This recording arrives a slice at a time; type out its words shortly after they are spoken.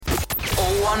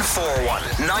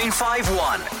0141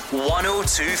 951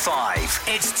 1025.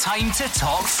 It's time to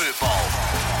talk football.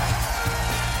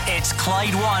 It's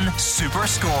Clyde One Super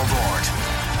Scoreboard.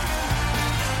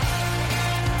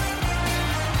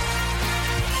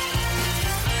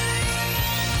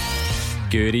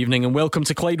 Good evening and welcome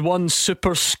to Clyde One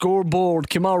Super Scoreboard.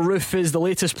 Kemar Roofe is the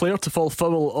latest player to fall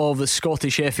foul of the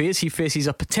Scottish FAs. He faces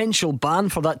a potential ban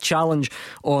for that challenge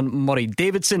on Murray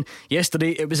Davidson.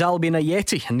 Yesterday it was Albion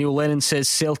Ayeti, and Neil Lennon says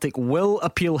Celtic will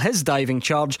appeal his diving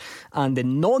charge. And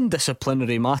in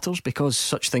non-disciplinary matters, because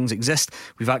such things exist,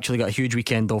 we've actually got a huge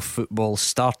weekend of football,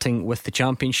 starting with the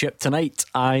Championship tonight.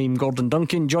 I'm Gordon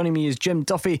Duncan. Joining me is Jim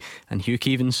Duffy and Hugh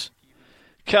Keevins.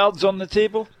 Cards on the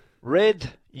table,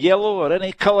 red, yellow or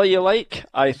any colour you like.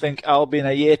 I think Albion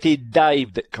Ayeti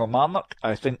dived at Kilmarnock.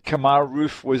 I think Kemar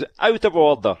Roofe was out of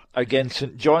order against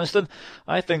St Johnstone.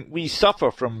 I think we suffer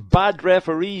from bad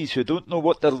referees who don't know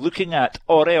what they're looking at,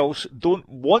 or else don't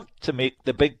want to make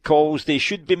the big calls they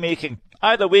should be making.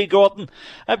 Either way, Gordon,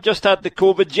 I've just had the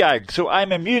COVID jag, so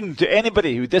I'm immune to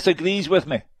anybody who disagrees with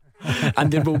me. And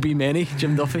there will be many,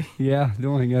 Jim Duffy. Yeah, the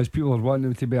only thing is people are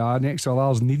wanting him to be an extra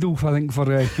Lars Needle, I think, for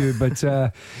Hugh. But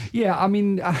yeah, I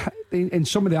mean, in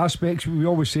some of the aspects, we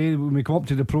always say when we come up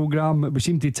to the programme, we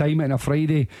seem to time it on a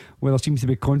Friday where there seems to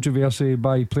be controversy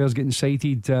by players getting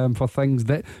cited for things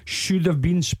that should have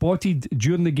been spotted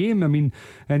during the game. I mean,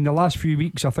 in the last few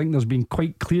weeks, I think there's been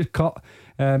quite clear-cut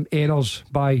errors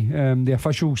by the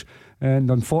officials.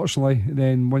 And unfortunately,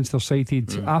 then once they're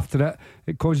cited after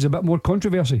it causes a bit more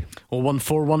controversy.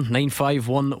 0141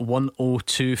 951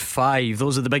 1025.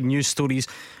 Those are the big news stories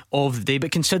of the day.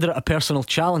 But consider it a personal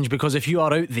challenge, because if you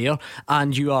are out there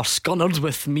and you are scunnered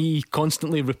with me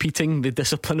constantly repeating the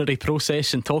disciplinary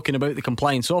process and talking about the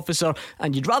compliance officer,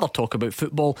 and you'd rather talk about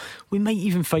football, we might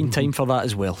even find time for that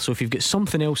as well. So if you've got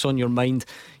something else on your mind,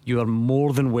 you are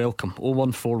more than welcome.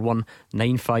 0141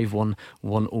 951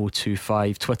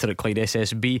 1025. Twitter at Clyde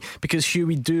SSB. Because Hugh,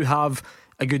 we do have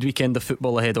a good weekend of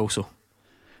football ahead also.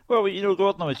 Well, you know,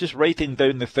 Gordon, I was just writing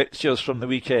down the fixtures from the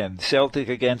weekend. Celtic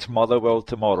against Motherwell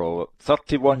tomorrow.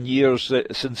 31 years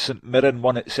since St Mirren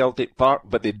won at Celtic Park,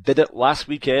 but they did it last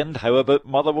weekend. How about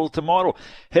Motherwell tomorrow?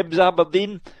 Hibs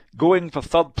Aberdeen going for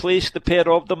third place, the pair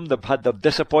of them. They've had their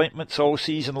disappointments all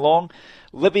season long.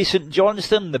 Livy St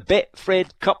Johnstone, the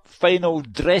Betfred Cup final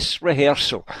dress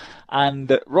rehearsal.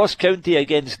 And Ross County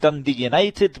against Dundee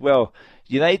United. Well,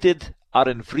 United are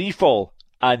in free fall,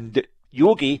 and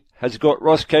Yogi has got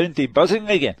Ross County buzzing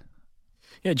again.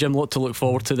 Yeah, Jim, lot to look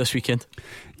forward to this weekend.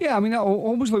 Yeah, I mean, I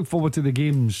always look forward to the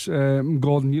games,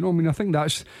 Gordon. You know, I mean, I think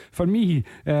that's, for me,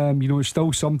 you know, it's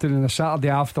still something on a Saturday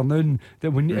afternoon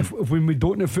that when we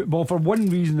don't have football for one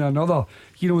reason or another,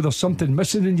 you know, there's something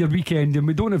missing in your weekend, and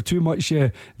we don't have too much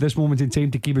this moment in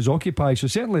time to keep us occupied. So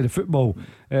certainly the football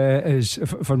is,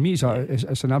 for me,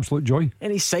 it's an absolute joy.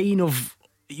 Any sign of,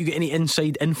 you get any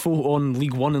inside info on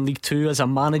League 1 and League 2 as a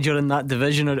manager in that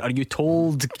division? Or are you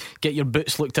told get your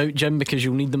boots looked out, Jim, because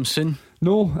you'll need them soon?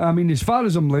 No, I mean, as far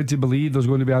as I'm led to believe, there's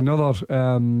going to be another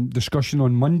discussion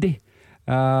on Monday.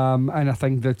 And I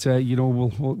think that you know,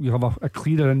 we'll have a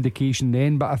clearer indication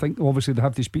then. But I think obviously they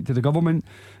have to speak to the government.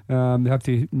 They have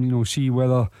to, you know, see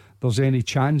whether there's any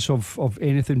chance of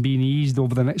anything being eased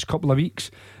over the next couple of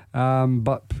weeks.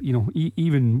 But you know,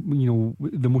 even you know,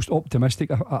 the most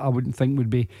optimistic I wouldn't think would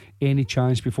be any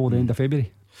chance before the end of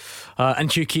February.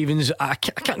 And Hugh Keevins, I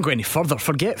can't go any further.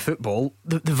 Forget football.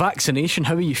 The vaccination,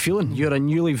 how are you feeling? You're a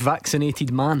newly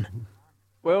vaccinated man.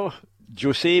 Well,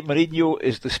 Jose Mourinho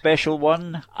is the special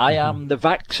one. I am the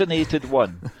vaccinated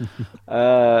one.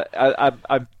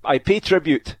 I pay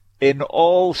tribute. In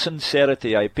all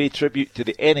sincerity, I pay tribute to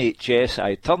the NHS.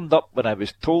 I turned up when I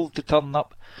was told to turn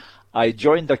up. I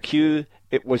joined a queue.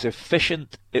 It was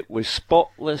efficient. It was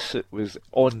spotless. It was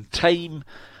on time.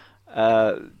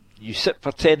 You sit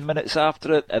for 10 minutes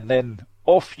after it, and then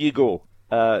off you go.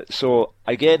 So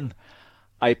again,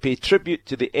 I pay tribute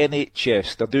to the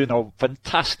NHS. They're doing a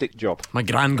fantastic job. My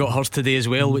gran got hers today as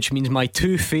well, which means my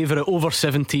two favourite over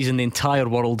 70s in the entire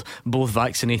world both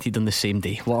vaccinated on the same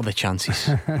day. What are the chances?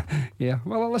 Yeah,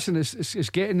 well, listen, it's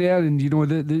getting there, and you know,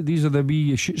 these are the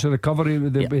wee shoots of recovery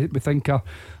that we think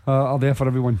are there for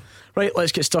everyone. Right,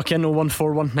 let's get stuck in.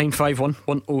 0141 951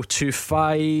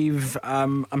 1025.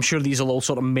 I'm sure these will all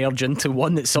sort of merge into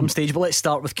one at some stage, but let's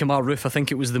start with Kemar Roofe. I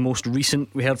think it was the most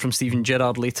recent. We heard from Stephen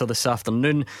Gerrard later this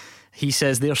afternoon. He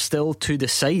says they're still to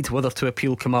decide whether to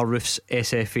appeal Kemar Roofe's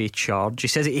SFA charge. He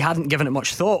says he hadn't given it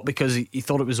much thought because he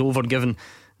thought it was over, given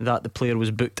that the player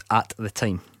was booked at the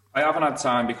time. I haven't had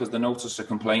time because the notice of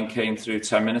complaint came through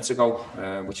 10 minutes ago,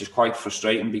 which is quite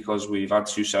frustrating because we've had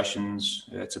 2 sessions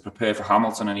to prepare for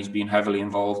Hamilton, and he's been heavily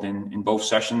involved in both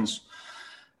sessions.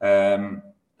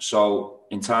 So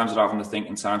in terms of having to think,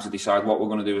 in terms to decide what we're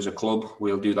going to do as a club,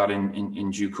 we'll do that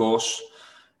in due course.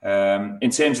 In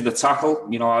terms of the tackle,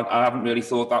 I haven't really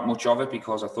thought that much of it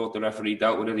because I thought the referee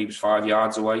dealt with it. He was 5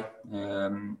 yards away,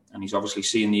 and he's obviously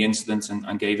seen the incident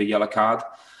and gave a yellow card.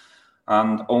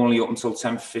 And only up until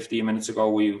 10-15 minutes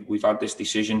ago, we've had this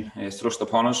decision thrust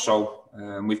upon us. So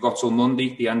we've got till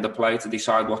Monday, the end of play, to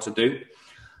decide what to do.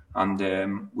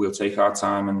 And we'll take our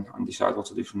time and decide what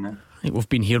to do from there. I think we've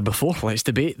been here before. Let's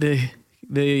debate the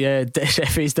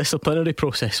FA's disciplinary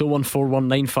process.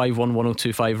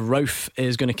 01419511025. Ralph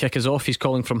is going to kick us off. He's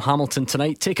calling from Hamilton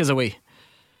tonight. Take us away.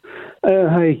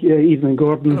 Hi, evening,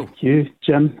 Gordon. Hello. Hugh,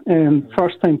 Jim.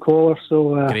 First time caller,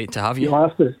 so great to have you.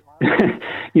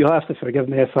 You'll have to forgive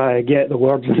me if I get the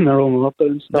words in the wrong order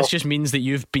and stuff. This just means that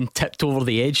you've been tipped over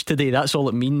the edge today. That's all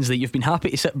it means. That you've been happy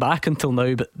to sit back until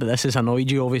now, but this has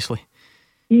annoyed you, obviously.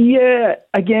 Yeah,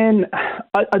 again,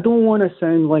 I don't want to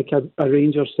sound like a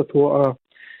Rangers supporter,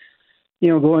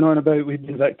 going on about we've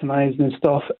been victimised and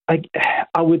stuff. I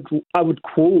would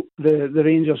quote the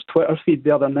Rangers Twitter feed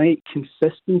the other night: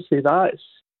 consistency. That's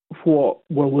what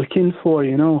we're looking for,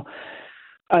 and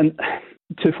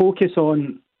to focus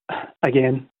on.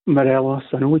 Again, Morelos,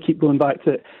 I know we keep going back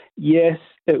to it. Yes,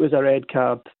 it was a red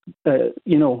card. It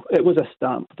was a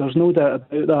stamp. There's no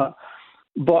doubt about that.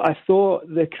 But I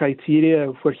thought the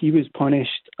criteria where he was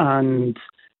punished, and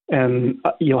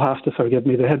you'll have to forgive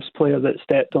me, the Hibs player that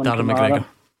stepped on Darren McGregor.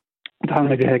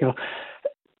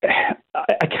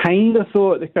 I kind of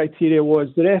thought the criteria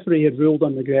was the referee had ruled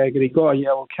on McGregor. He got a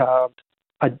yellow card.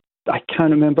 I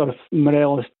can't remember if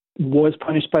Morelos was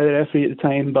punished by the referee at the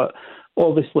time, but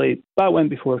obviously that went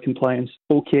before compliance.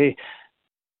 Okay,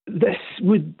 this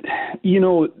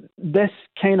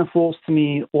kind of falls to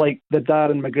me like the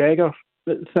Darren McGregor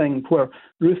thing, where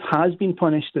Roof has been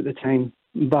punished at the time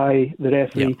by the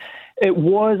referee. Yeah. It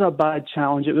was a bad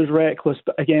challenge. It was reckless,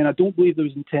 but again, I don't believe there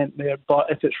was intent there. But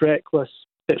if it's reckless,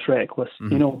 it's reckless.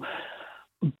 Mm-hmm.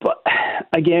 But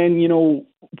again,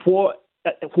 what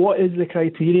is the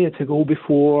criteria to go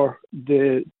before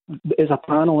is a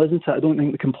panel, isn't it? I don't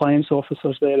think the compliance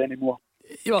officer's there anymore.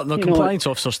 Yeah, the compliance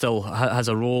officer still has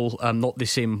a role, not the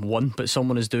same one, but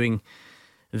someone is doing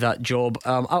that job.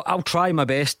 I'll try my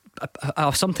best.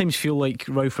 I sometimes feel like,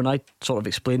 Ralph, when I sort of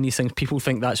explain these things, people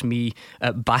think that's me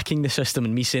backing the system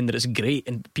and me saying that it's great,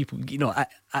 and people,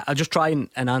 I just try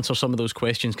and answer some of those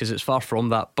questions because it's far from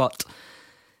that. But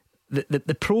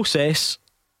the process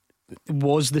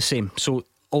was the same. So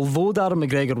although Darren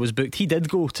McGregor was booked, he did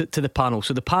go to the panel.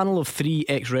 So the panel of 3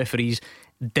 ex-referees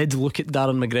did look at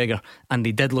Darren McGregor and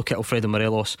they did look at Alfredo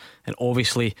Morelos, and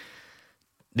obviously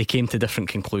they came to different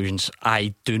conclusions.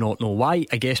 I do not know why.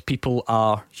 I guess people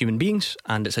are human beings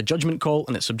and it's a judgment call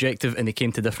and it's subjective, and they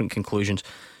came to different conclusions.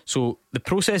 So the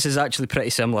process is actually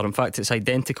pretty similar. In fact, it's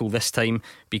identical this time,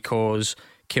 because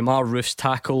Kemar Roof's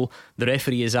tackle, the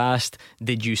referee is asked,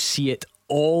 did you see it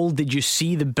all? Did you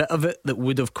see the bit of it that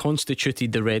would have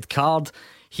constituted the red card?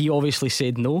 He obviously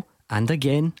said no. And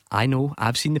again, I know,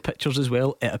 I've seen the pictures as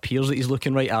well. It appears that he's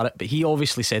looking right at it, but he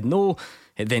obviously said no.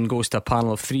 It then goes to a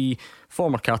panel of 3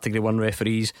 former Category 1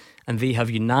 referees, and they have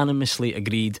unanimously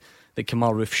agreed that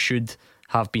Kemar Roof should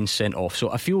have been sent off.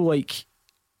 So I feel like,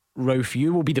 Ralph,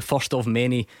 you will be the first of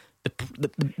many.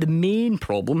 The main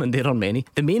problem, and there are many,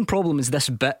 the main problem is this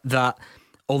bit that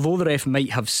although the ref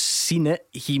might have seen it,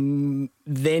 he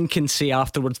then can say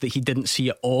afterwards that he didn't see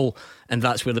it all, and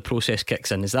that's where the process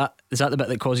kicks in. Is that the bit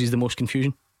that causes the most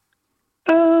confusion?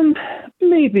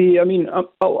 Maybe. I mean,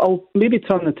 I'll maybe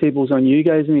turn the tables on you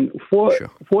guys. I mean, what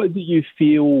do you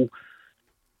feel?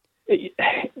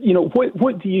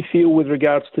 What do you feel with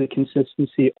regards to the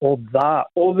consistency of that?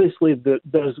 Obviously,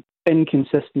 there's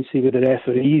inconsistency with the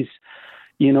referees,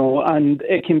 and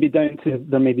it can be down to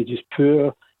they're maybe just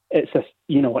poor. It's a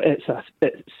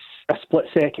split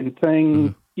second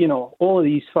thing. All of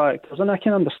these factors, and I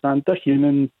can understand they're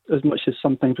human as much as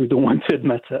sometimes we don't want to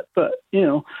admit it. But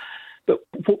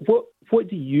what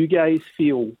do you guys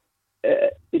feel?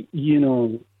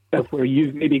 Where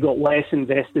you've maybe got less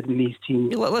invested in these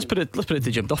teams. Let's put it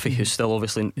to Jim Duffy, who's still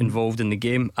obviously involved in the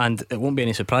game, and it won't be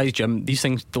any surprise, Jim, these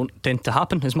things don't tend to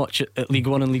happen as much at League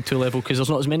 1 and League 2 level because there's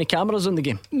not as many cameras in the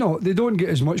game. No, they don't get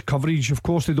as much coverage, of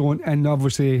course they don't. And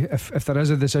obviously if there is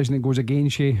a decision that goes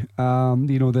against you,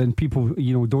 then people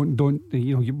we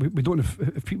don't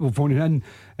have people phoning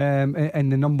in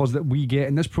the numbers that we get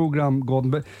in this programme,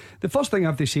 Gordon. But the first thing I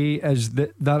have to say is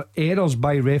that there are errors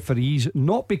by referees,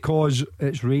 not because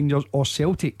it's Rangers Rangers or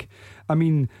Celtic. I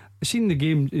mean, I seen the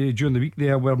game during the week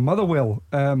there where Motherwell,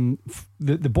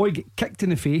 the boy get kicked in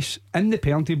the face in the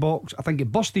penalty box. I think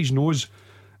it burst his nose.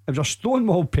 It was a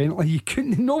stonewall penalty.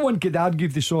 No one could argue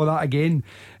if they saw that again,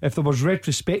 if there was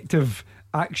retrospective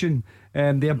action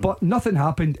there, but nothing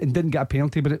happened and didn't get a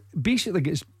penalty. But it basically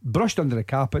gets brushed under the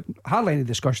carpet. Hardly any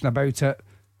discussion about it.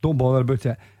 Don't bother about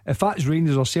it. If that's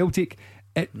Rangers or Celtic,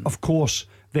 of course,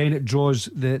 then it draws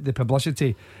the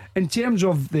publicity. In terms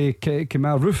of the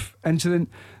Kemar Roof incident,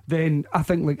 then I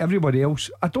think, like everybody else,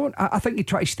 I think he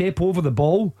tried to step over the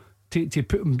ball to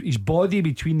put his body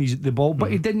between the ball,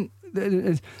 but he didn't.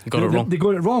 They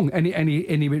got it wrong, and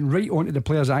he went right onto the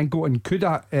player's ankle and could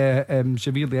have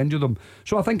severely injured him.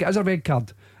 So I think it is a red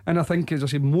card, and I think, as I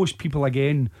said, most people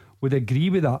again would agree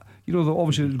with that. You know,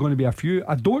 obviously there's going to be a few.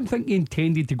 I don't think he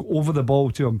intended to go over the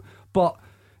ball to him, but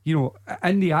you know,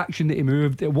 in the action that he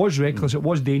moved, it was reckless, it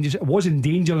was dangerous, it was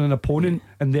endangering an opponent,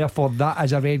 and therefore that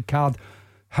is a red card.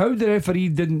 How the referee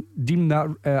didn't deem that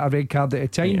a red card at the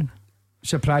time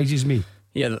surprises me.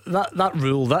 Yeah, that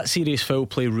rule, that serious foul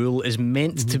play rule, is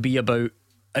meant to be about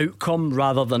outcome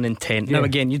rather than intent. Now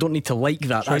again, you don't need to like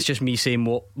that. That's just me saying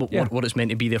what it's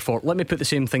meant to be there for. Let me put the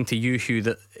same thing to you, Hugh,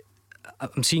 that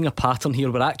I'm seeing a pattern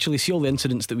here where actually, see all the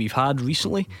incidents that we've had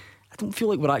recently, I don't feel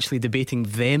like we're actually debating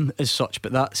them as such,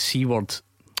 but that C word,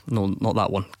 no, not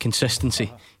that one,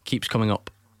 consistency, keeps coming up.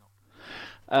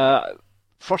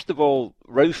 First of all,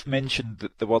 Ralph mentioned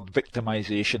the word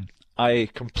victimisation. I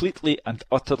completely and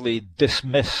utterly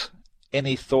dismiss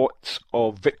any thoughts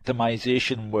of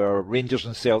victimisation where Rangers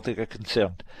and Celtic are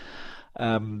concerned.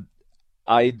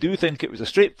 I do think it was a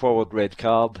straightforward red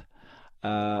card.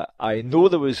 I know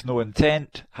there was no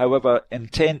intent. However,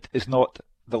 intent is not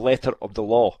the letter of the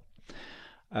law.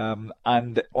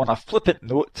 And on a flippant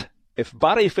note, if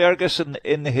Barry Ferguson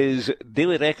in his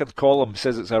Daily Record column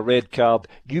says it's a red card,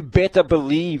 you better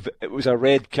believe it was a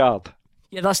red card.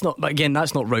 Yeah, that's not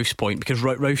Ralph's point, because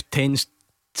Ralph tends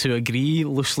to agree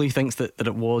loosely, thinks that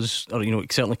it was, or you know,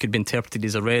 it certainly could be interpreted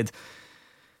as a red.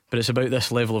 But it's about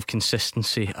this level of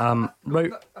consistency.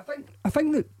 Right. I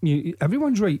think that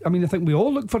everyone's right. I mean, I think we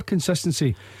all look for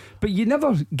consistency, but you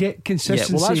never get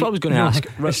consistency. Yeah, well, that's what I was going to ask.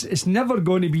 It's never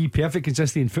going to be perfect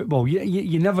consistency in football.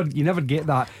 You never get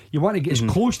that. You want to get as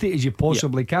close to it as you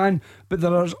possibly can, but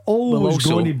there's always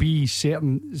going to be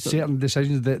certain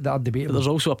decisions that are debatable. But there's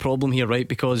also a problem here, right?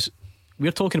 Because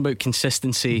we're talking about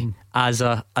consistency as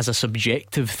a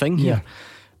subjective thing here.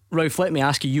 Ralph, let me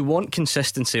ask you want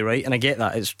consistency, right? And I get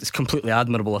that, it's completely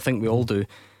admirable, I think we all do.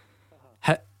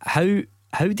 How do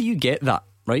you get that,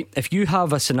 right? If you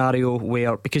have a scenario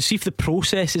where, because see, if the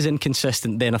process is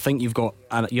inconsistent, then I think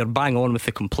you're bang on with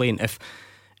the complaint.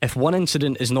 If one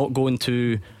incident is not going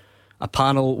to a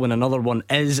panel when another one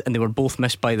is, and they were both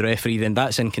missed by the referee, then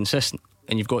that's inconsistent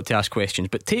and you've got to ask questions.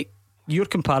 But take your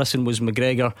comparison was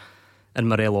McGregor and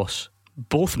Morelos,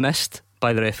 both missed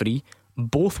by the referee,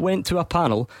 both went to a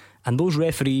panel, and those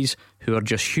referees, who are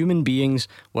just human beings,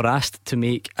 were asked to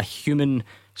make a human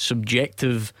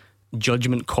subjective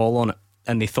judgment call on it,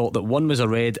 and they thought that one was a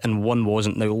red and one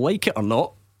wasn't. Now, like it or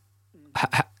not,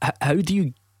 how do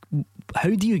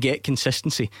you get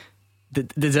consistency?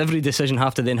 Does every decision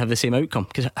have to then have the same outcome?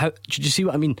 Because did you see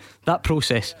what I mean? That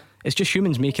process, it's just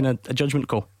humans making a judgment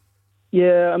call.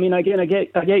 Yeah, I mean, again, I get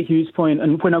Hugh's point,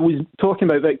 and when I was talking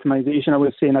about victimisation, I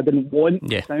was saying I didn't want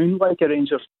to sound like a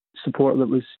Rangers supporter that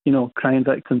was, you know, crying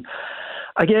victim.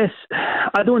 I guess,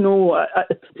 I don't know,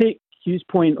 to take Hugh's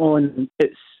point on,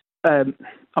 it's,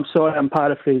 I'm sorry, I'm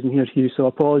paraphrasing here, Hugh, so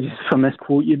apologies if I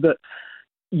misquote you, but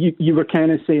you were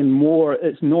kind of saying more,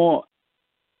 it's not,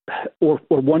 or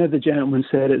one of the gentlemen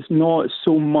said, it's not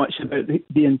so much about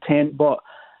the intent, but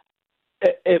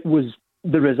it was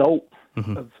the result.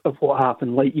 Of what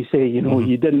happened, like you say, you know,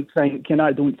 you didn't think, and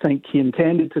I don't think he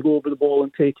intended to go over the ball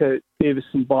and take out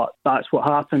Davison, but that's what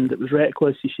happened. It was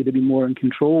reckless. He should have been more in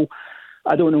control.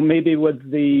 I don't know, maybe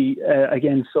with the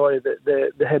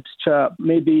the Hibs chap,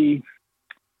 maybe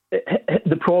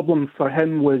the problem for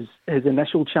him was his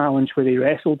initial challenge where he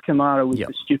wrestled Kamara was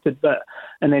the stupid bit,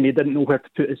 and then he didn't know where to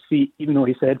put his feet, even though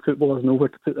he said footballers know where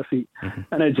to put their feet,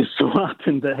 and it just so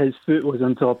happened that his foot was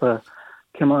on top of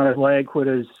Kamara's leg,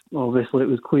 whereas obviously it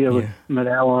was clear with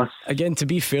Morelos. Again, to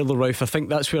be fair though, Ralph, I think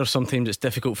that's where sometimes it's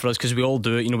difficult for us, because we all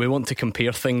do it, you know, we want to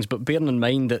compare things, but bearing in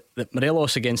mind that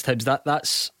Morelos against Hibs,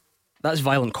 that's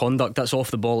violent conduct, that's off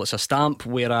the ball, it's a stamp,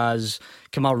 whereas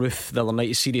Kemar Roof the other night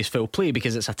is serious foul play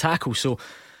because it's a tackle. So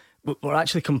we're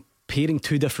actually comparing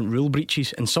two different rule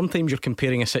breaches, and sometimes you're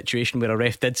comparing a situation where a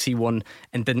ref did see one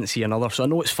and didn't see another. So I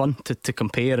know it's fun to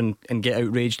compare and get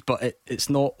outraged, but it's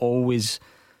not always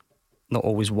not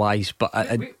always wise. But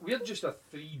we're just a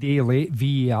 3-day late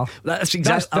VAR. That's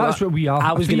exactly that's what we are.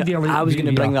 I was going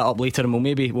to bring that up later, and we'll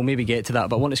maybe get to that.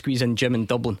 But I want to squeeze in Jim in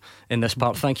Dublin in this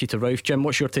part. Thank you to Ralph. Jim,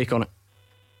 what's your take on it?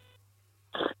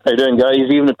 How you doing, guys?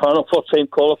 Evening panel, first time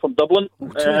caller from Dublin.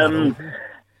 I've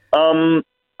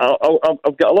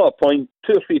got a lot of points,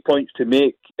 2 or 3 points to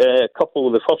make. A couple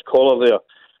of the first caller there.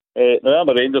 Now I'm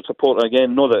a Rangers supporter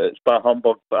again. Know that it's bah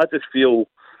humbug, but I just feel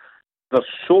there's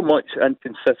so much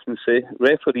inconsistency.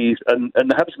 Referees and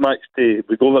the Hibs match day,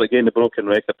 we go over again the broken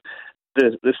record.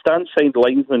 The stand side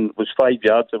linesman was 5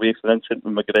 yards away from the incident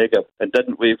with McGregor and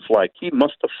didn't wave flag. He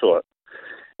must have saw it.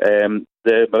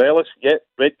 The Morelos,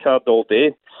 red card all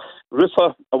day.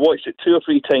 Rufa, I watched it 2 or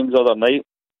 3 times the other night.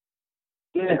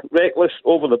 Reckless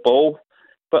over the ball.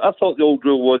 But I thought the old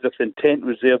rule was if the intent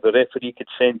was there, the referee could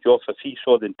send you off if he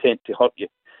saw the intent to hurt you.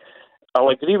 I'll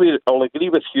agree with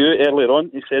you earlier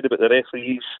on. You said about the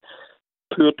referees'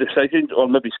 poor decisions or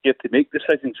maybe scared to make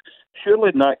decisions. Surely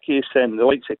in that case, then the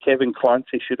likes of Kevin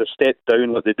Clancy should have stepped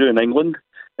down like they do in England.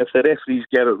 If the referees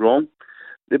get it wrong,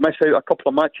 they miss out a couple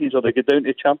of matches, or they go down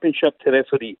to Championship to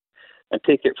referee and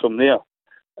take it from there.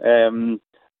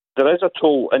 There is a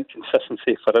total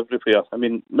inconsistency for everywhere. I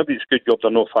mean, maybe it's a good job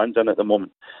there are no fans in at the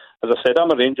moment. As I said,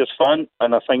 I'm a Rangers fan,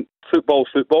 and I think football's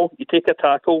football. You take a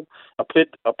tackle. I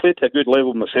played to a good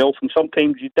level myself, and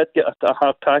sometimes you did get a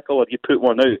hard tackle or you put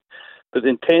one out. But the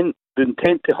intent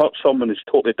to hurt someone is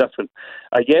totally different.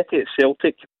 I get it at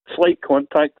Celtic, slight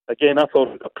contact. Again, I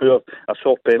thought it was a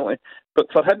soft penalty. But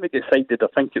for him to decided, I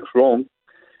think it's wrong.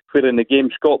 Where in the game,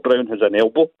 Scott Brown has an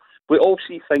elbow. We all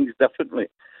see things differently.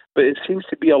 But it seems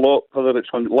to be a lot, whether it's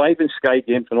on live and Sky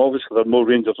games, and obviously there are more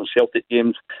Rangers and Celtic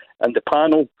games, and the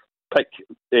panel pick,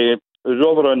 who's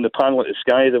over on the panel at the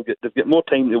Sky, they've got more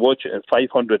time to watch it at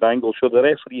 500 angles, so the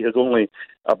referee has only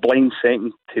a blind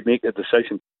second to make a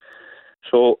decision.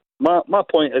 So my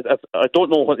point is, I don't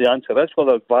know what the answer is,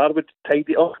 whether VAR would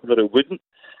tidy it up, whether it wouldn't.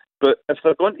 But if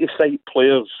they're going to cite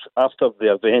players after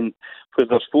the event where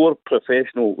there's 4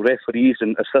 professional referees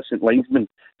and assistant linesmen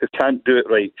who can't do it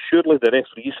right, surely the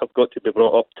referees have got to be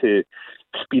brought up to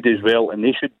speed as well, and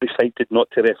they should be cited not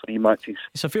to referee matches.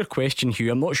 It's a fair question,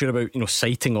 Hugh. I'm not sure about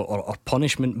citing or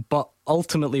punishment, but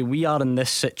ultimately we are in this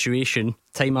situation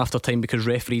time after time because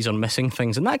referees are missing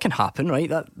things, and that can happen, right?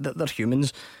 That they're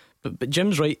humans. But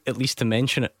Jim's right, at least to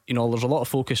mention it. There's a lot of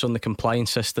focus on the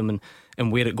compliance system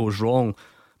and where it goes wrong.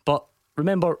 But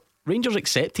remember, Rangers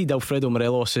accepted Alfredo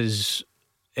Morelos'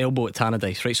 elbow at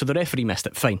Tannadice, right? So the referee missed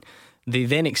it, fine. They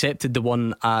then accepted the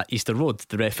one at Easter Road.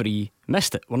 The referee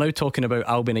missed it. We're now talking about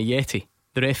Albin Ayeti.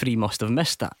 The referee must have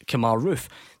missed that. Kamar Roof,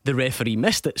 the referee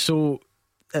missed it. So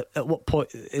at what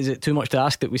point is it too much to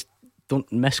ask that we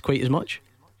don't miss quite as much?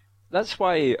 That's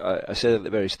why I said at the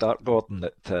very start, Gordon,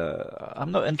 that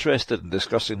I'm not interested in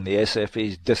discussing the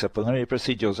SFA's disciplinary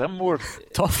procedures. I'm more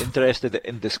interested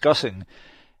in discussing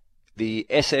the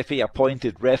SFA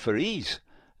appointed referees,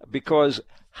 because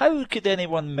how could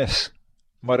anyone miss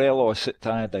Morelos at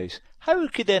Tannadice? How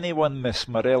could anyone miss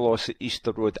Morelos at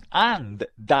Easter Road and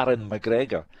Darren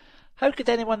McGregor? How could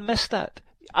anyone miss that?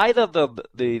 Either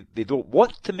they don't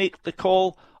want to make the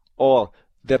call, or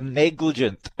they're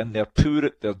negligent and they're poor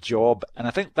at their job, and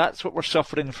I think that's what we're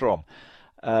suffering from.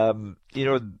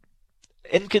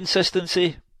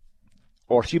 Inconsistency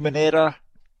or human error,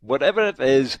 whatever it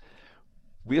is,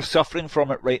 we're suffering from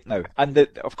it right now. And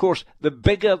of course, the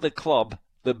bigger the club,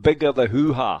 the bigger the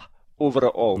hoo-ha over it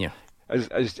all. Yeah.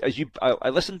 I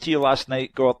listened to you last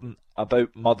night, Gordon,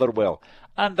 about Motherwell,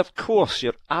 and of course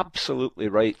you're absolutely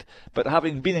right. But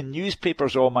having been in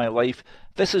newspapers all my life,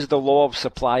 this is the law of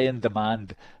supply and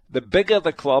demand. The bigger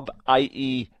the club,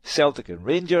 i.e. Celtic and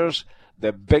Rangers,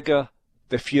 the bigger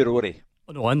the furore.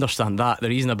 No, I understand that. The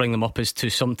reason I bring them up is to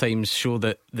sometimes show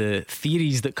that the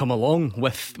theories that come along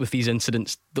with these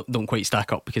incidents don't quite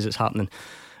stack up, because it's happening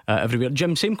everywhere.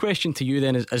 Jim, same question to you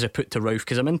then as I put to Ralph,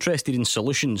 because I'm interested in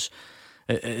solutions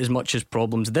as much as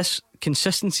problems. This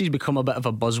consistency's become a bit of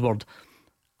a buzzword.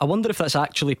 I wonder if that's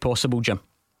actually possible, Jim,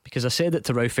 because I said it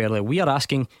to Ralph earlier. We are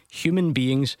asking human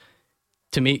beings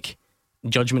to make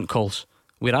judgment calls.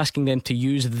 We're asking them to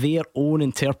use their own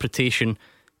interpretation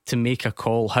to make a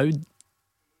call.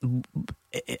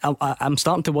 I'm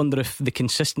starting to wonder if the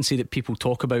consistency that people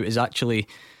talk about is actually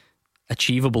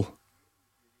achievable,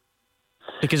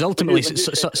 because ultimately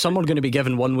some are going to be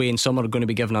given one way and some are going to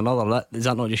be given another. Is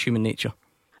that not just human nature?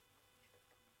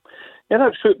 Yeah,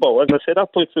 that's football. As I said, I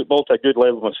played football to a good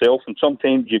level myself, and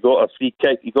sometimes you got a free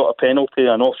kick, you got a penalty,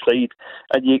 an offside,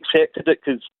 and you accepted it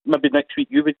because maybe next week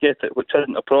you would get it, which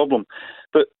isn't a problem.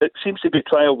 But it seems to be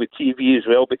trial with TV as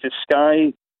well, because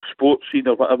Sky sports scene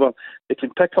or whatever, they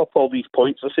can pick up all these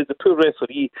points. I said the poor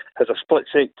referee has a split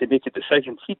second to make a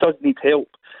decision. He does need help.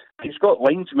 He's got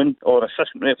linesmen or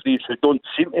assistant referees who don't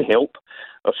seem to help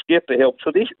or scared to help,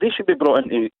 so they should be brought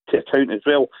into account as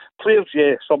well. Players,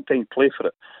 yeah, sometimes play for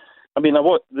it. I mean,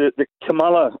 the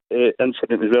Kamala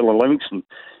incident as well in Livingston,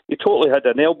 he totally had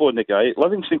an elbow in the guy.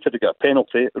 Livingston could have got a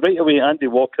penalty. Right away, Andy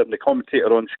Walker and the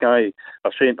commentator on Sky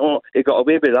are saying, oh, he got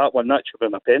away with that one, that should have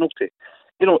been a penalty.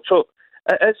 You know, so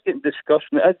it is getting discussed,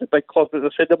 and it is the big club, as I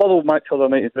said, the Motherwell match the other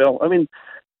night as well. I mean,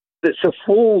 it's a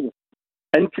whole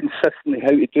inconsistently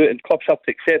how to do it, and clubs have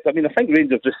to accept. I mean, I think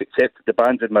Rangers just accepted the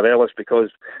bans in Morelos because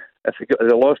if they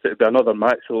lost, it would be another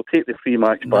match, so they'll take the free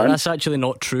match ban. That's actually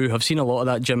not true. I've seen a lot of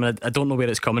that, Jim, and I don't know where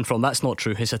it's coming from. That's not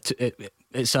true.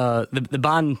 The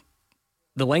ban.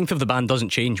 The length of the ban doesn't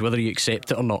change whether you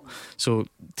accept it or not. So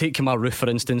take Kamar Roof for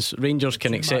instance. Rangers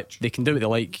can accept, they can do what they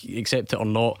like, accept it or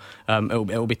not.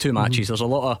 It'll be 2 matches. There's a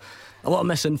lot of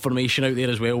misinformation out there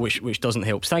as well, which doesn't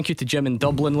help. Thank you to Jim in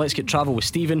Dublin. Let's get travel with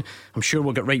Stephen. I'm sure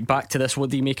we'll get right back to this. What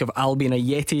do you make of Albion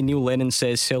Ayeti? Neil Lennon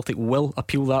says Celtic will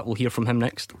appeal that. We'll hear from him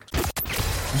next.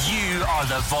 You are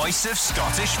the voice of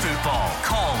Scottish football.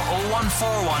 Call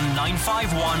 0141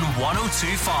 951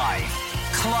 1025.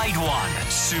 Clyde 1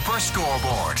 Super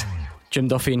Scoreboard. Jim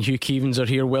Duffy and Hugh Keevins are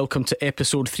here. Welcome to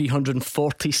episode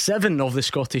 347 of the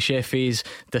Scottish FA's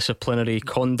disciplinary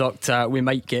conduct. We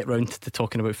might get round to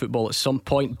talking about football at some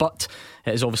point, but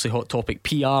it is obviously hot topic.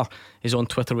 PR is on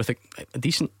Twitter with a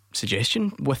decent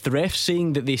suggestion, with the refs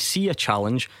saying that they see a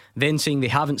challenge, then saying they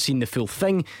haven't seen the full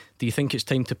thing. Do you think it's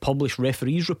time to publish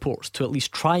referees' reports to at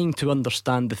least trying to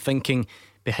understand the thinking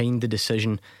behind the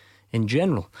decision in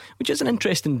general? Which is an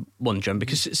interesting one, Jim,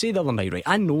 because say the other night, right,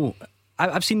 I know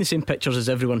I've seen the same pictures as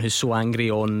everyone who's so angry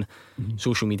on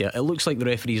social media. It looks like the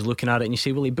referee's looking at it and you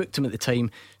say, well, he booked him at the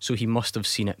time, so he must have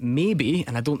seen it. Maybe,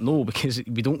 and I don't know because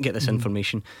we don't get this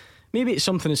information, maybe it's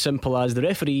something as simple as the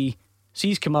referee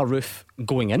sees Kamar Roof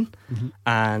going in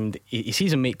and he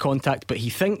sees him make contact, but he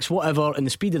thinks whatever, in the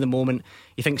speed of the moment,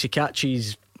 he thinks he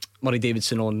catches Murray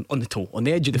Davidson on the toe, on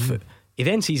the edge of the foot. He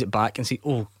then sees it back and says,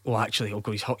 actually,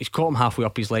 he's caught him halfway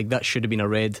up his leg. That should have been a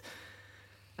red.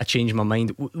 I changed my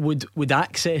mind. Would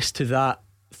access to that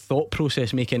thought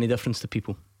process make any difference to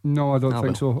people? No, I don't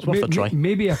think so. It's worth a try.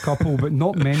 Maybe a couple, but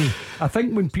not many. I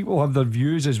think when people have their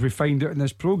views, as we find out in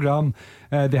this programme,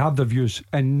 they have their views,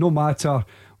 and no matter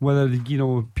whether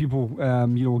people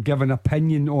give an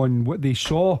opinion on what they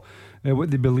saw,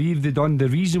 what they believe they done, the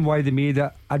reason why they made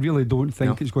it, I really don't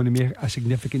think it's going to make a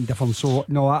significant difference. So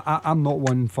no, I'm not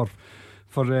one for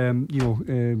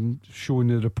showing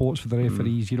the reports for the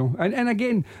referees, and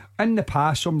again, in the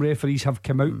past some referees have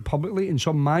come out publicly and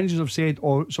some managers have said,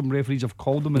 or some referees have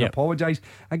called them and apologised.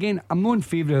 Again, I'm not in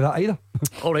favour of that either.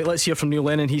 Alright, let's hear from Neil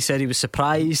Lennon. He said he was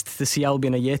surprised to see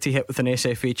Albion Ayeti hit with an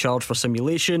SFA charge for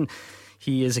simulation.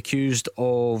 He is accused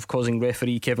of causing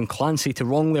referee Kevin Clancy to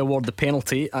wrongly award the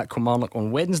penalty at Kilmarnock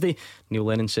on Wednesday. Neil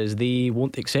Lennon says they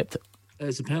won't accept it.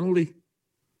 It's a penalty.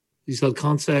 He's had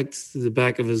contact to the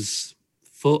back of his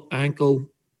foot, ankle.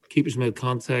 Keeper's made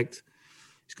contact.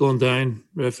 He's gone down.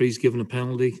 Referee's given a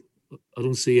penalty. I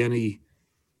don't see any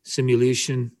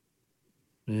simulation.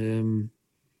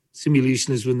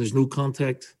 Simulation is when there's no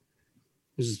contact.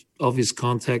 There's obvious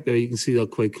contact there. You can see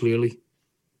that quite clearly.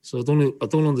 So I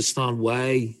don't understand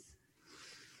why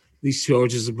these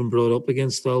charges have been brought up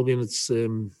against Albion. It's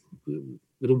we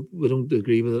don't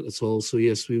agree with it at all. So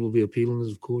yes, we will be appealing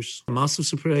it, of course. A massive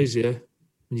surprise, yeah,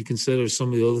 when you consider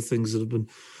some of the other things that have been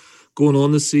going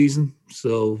on this season.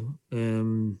 So I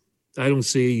don't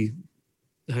see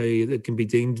how it can be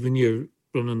deemed when you're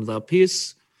running at that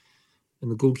pace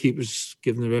and the goalkeeper's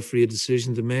given the referee a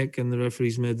decision to make and the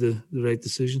referee's made the right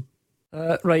decision.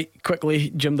 Right,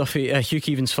 quickly, Jim Duffy, Hugh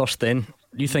Keevins first then.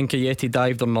 You think Ayeti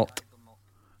dived or not?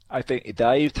 I think he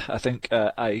dived. I think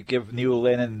I give Neil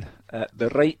Lennon the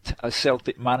right as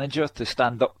Celtic manager to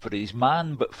stand up for his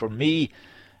man, but for me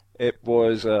it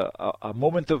was a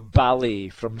moment of ballet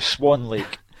from Swan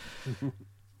Lake.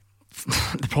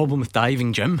 The problem with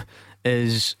diving, Jim,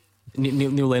 is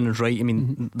Neil Lennon's right. I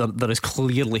mean, there is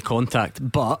clearly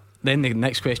contact, but then the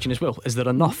next question is, well, is there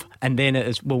enough? And then it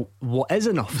is, well, what is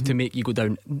enough to make you go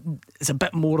down? It's a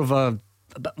bit more of a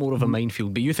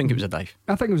minefield. But you think it was a dive?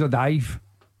 I think it was a dive.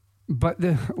 But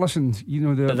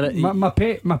my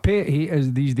pet hate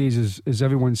is these days is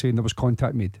everyone saying there was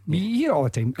contact made. You hear it all the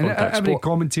time. And every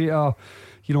commentator,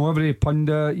 every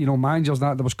pundit, managers,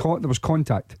 that there was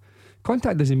contact.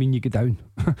 Contact doesn't mean you get down.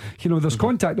 There's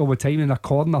contact all the time in a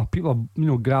corner. People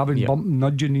are, grabbing, bumping,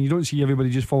 nudging, and you don't see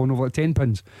everybody just falling over like 10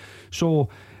 pins. So,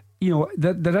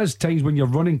 there is times when you're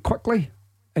running quickly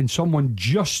and someone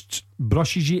just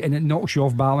brushes you and it knocks you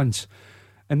off balance.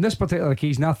 In this particular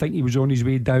occasion, I think he was on his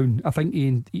way down. I think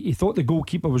he thought the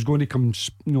goalkeeper was going to come,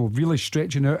 really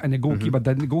stretching out, and the goalkeeper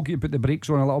didn't. The goalkeeper put the brakes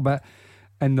on a little bit,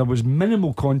 and there was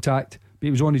minimal contact, but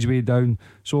he was on his way down.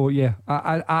 So yeah,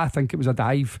 I think it was a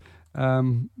dive.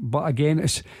 But again,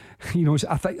 it's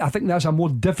I think that's a more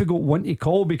difficult one to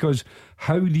call, because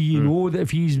how do you know that if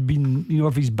he's been,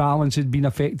 if his balance has been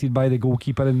affected by the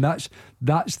goalkeeper? And that's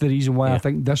the reason why I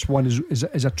think this one is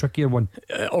a trickier one.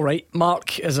 All right,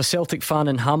 Mark, as a Celtic fan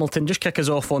in Hamilton, just kick us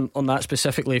off on that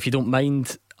specifically, if you don't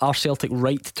mind. Are Celtic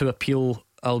right to appeal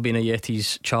Albion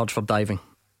Ayeti's charge for diving?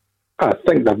 I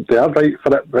think they are right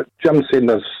for it, but Jim's saying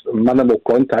there's minimal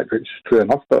contact, which is true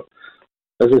enough. But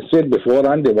as I said before,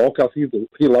 Andy Walker,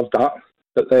 he loved that.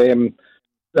 But the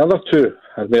other two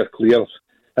are more clear.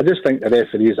 I just think the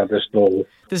referees are just no.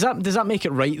 Does that make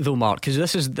it right though, Mark? Because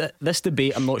this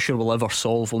debate, I'm not sure we'll ever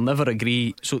solve. We'll never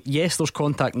agree. So yes, there's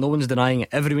contact. No one's denying it.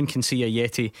 Everyone can see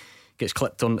Ayeti gets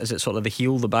clipped on. Is it sort of the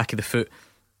heel, the back of the foot?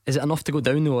 Is it enough to go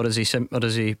down though, or is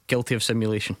he guilty of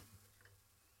simulation?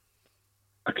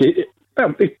 Okay,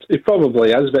 well, he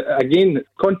probably is, but again,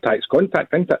 contact's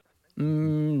contact, isn't it?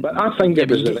 But I think it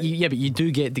was. But you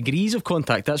do get degrees of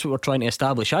contact. That's what we're trying to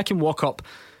establish. I can walk up.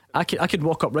 I could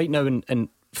walk up right now and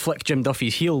flick Jim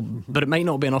Duffy's heel, but it might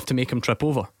not be enough to make him trip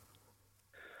over.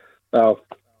 Well,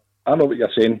 I know what you're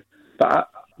saying, but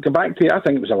go back to you. I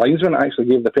think it was a linesman that actually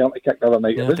gave the penalty kick the other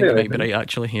night. Yeah, I think it might be right,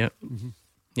 actually. Yeah,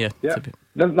 yeah.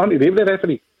 None to do with the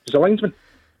referee. It was a linesman.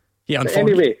 Yeah.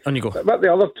 Anyway, on you go. But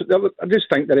the other, I just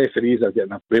think the referees are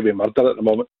getting a baby murder at the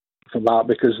moment from that,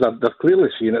 because they're clearly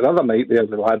seeing it. The other night there,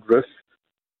 the lad Ruth,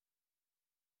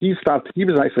 he was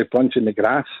actually punching the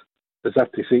grass as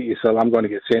if to say to himself, I'm going to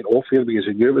get sent off here, because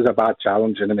he knew it was a bad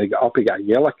challenge, and then he got up, he got a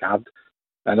yellow card,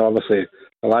 and obviously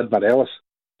the lad Bareilles,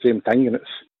 same thing, and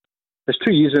it's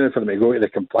too easy for them to go to the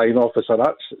complying officer.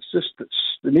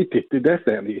 They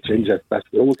definitely need to change this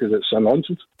rule, because it's a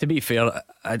nonsense. To be fair,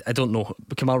 I don't know,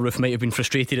 Kamal Roof might have been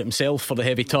frustrated at himself for the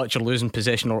heavy touch or losing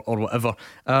possession or whatever.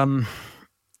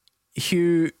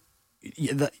 Hugh,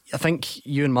 I think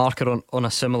you and Mark are on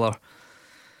a similar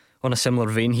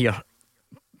vein here.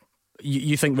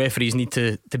 You think referees need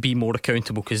to be more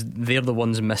accountable because they're the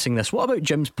ones missing this. What about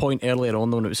Jim's point earlier on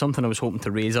though, and it was something I was hoping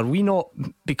to raise? Are we not,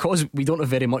 because we don't have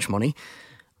very much money,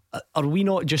 are we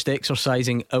not just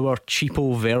exercising our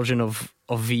cheapo version of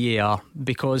VAR?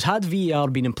 Because had VAR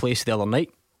been in place the other night,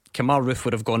 Kamar Roof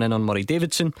would have gone in on Murray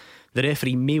Davidson. The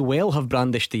referee may well have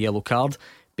brandished the yellow card,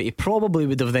 but he probably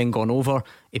would have then gone over,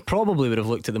 he probably would have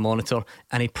looked at the monitor,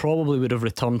 and he probably would have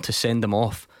returned to send them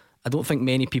off. I don't think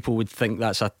many people would think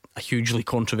that's a hugely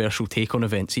controversial take on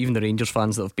events, even the Rangers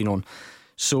fans that have been on.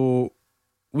 So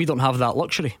we don't have that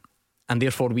luxury, and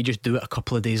therefore we just do it a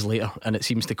couple of days later, and it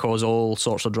seems to cause all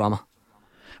sorts of drama.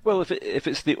 Well, if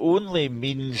it's the only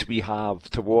means we have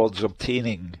towards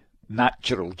obtaining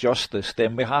natural justice,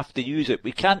 then we have to use it.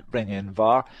 We can't bring in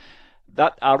VAR.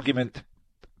 That argument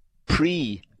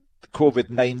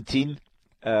pre-COVID-19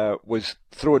 was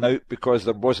thrown out because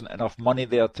there wasn't enough money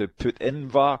there to put in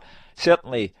VAR.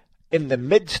 Certainly in the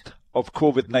midst of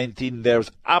COVID-19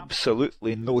 there's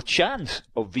absolutely no chance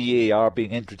of VAR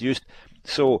being introduced.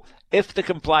 So if the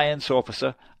compliance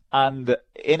officer and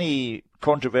any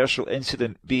controversial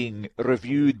incident being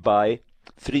reviewed by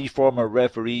 3 former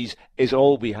referees is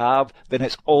all we have, then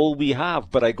it's all we have.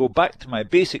 But I go back to my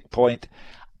basic point: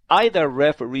 either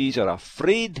referees are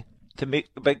afraid to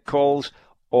make the big calls,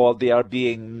 or they are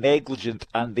being negligent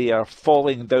and they are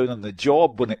falling down on the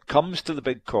job when it comes to the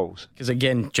big calls. Because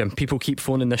again, Jim, people keep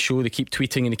phoning the show, they keep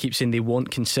tweeting and they keep saying they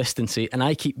want consistency, and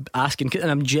I keep asking,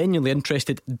 and I'm genuinely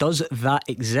interested, does that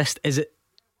exist? Is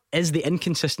the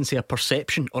inconsistency a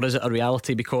perception or is it a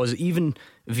reality? Because even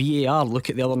VAR, look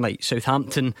at the other night,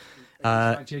 Southampton,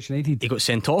 he got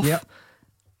sent off. Yep.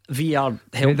 VAR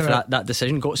held that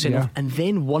decision, got sent off, and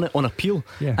then won it on appeal.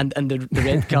 Yeah. And the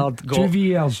red card got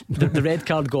 2 VARs. the red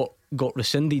card got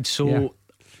rescinded. So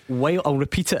while I'll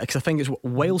repeat it, because I think it's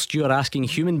whilst you are asking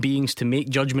human beings to make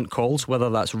judgment calls, whether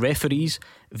that's referees,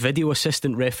 video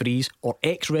assistant referees, or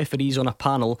ex-referees on a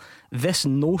panel, this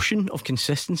notion of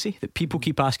consistency that people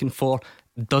keep asking for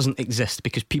doesn't exist,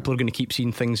 because people are going to keep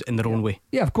seeing things in their own way.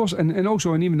 Yeah, of course. And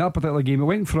also in even that particular game, it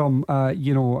went from a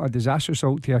disastrous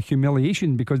result to a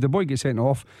humiliation, because the boy gets sent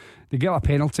off, they get a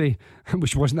penalty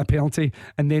which wasn't a penalty,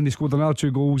 and then they scored another 2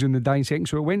 goals in the dying second.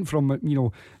 So it went from a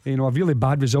really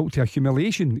bad result to a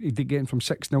humiliation, getting from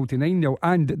 6-0 to 9-0.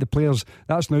 And the players,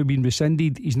 that's now been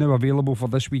rescinded. He's now available for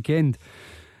this weekend.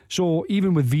 So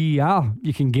even with VAR,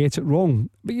 you can get it wrong.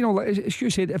 But you know, like as you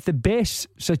said, if the best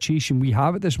situation we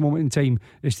have at this moment in time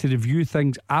is to review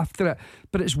things after it,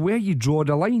 but it's where you draw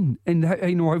the line and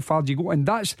how far do you go. And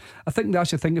I think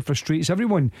that's the thing that frustrates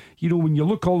everyone. You know, when you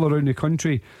look all around the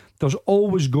country, there's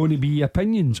always going to be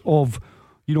opinions of,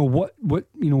 you know,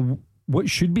 what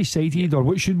should be cited or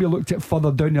what should be looked at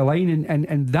further down the line,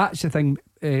 and that's the thing.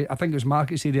 I think it was Mark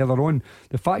that said the other on,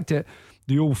 the fact that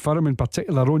the Old Firm in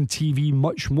particular are on TV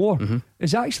much more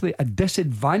is actually a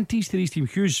disadvantage to these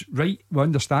teams. Hugh's right, we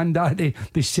understand that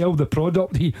they sell the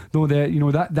product,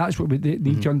 that's what they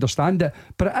need to understand it,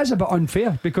 but it is a bit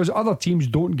unfair because other teams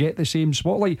don't get the same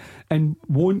spotlight and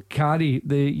won't carry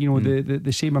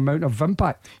the same amount of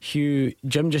impact. Hugh,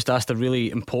 Jim just asked a really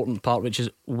important part, which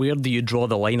is where do you draw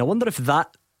the line? I wonder if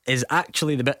that is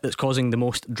actually the bit that's causing the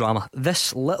most drama.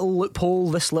 This little loophole,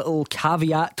 this little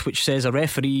caveat which says a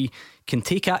referee can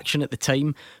take action at the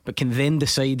time but can then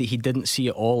decide that he didn't see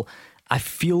it all. I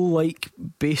feel like,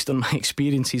 based on my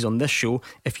experiences on this show,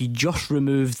 if you just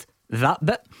removed that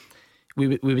bit, we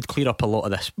would clear up a lot of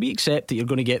this. We accept that you're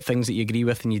going to get things that you agree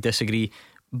with and you disagree,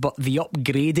 but the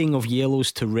upgrading of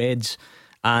yellows to reds,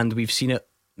 and we've seen it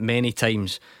many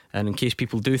times. And in case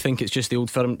people do think it's just the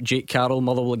Old Firm, Jake Carroll,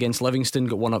 Motherwell against Livingston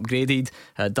got one upgraded,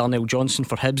 Darnell Johnson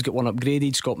for Hibs got one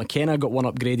upgraded, Scott McKenna got one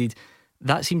upgraded.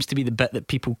 That seems to be the bit that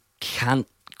people can't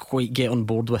quite get on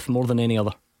board with more than any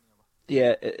other.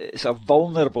 Yeah, it's a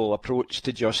vulnerable approach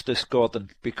to justice, Gordon,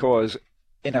 because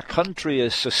in a country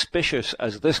as suspicious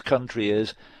as this country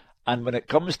is, and when it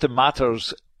comes to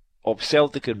matters of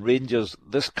Celtic and Rangers,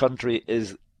 this country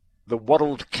is the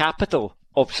world capital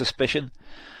of suspicion.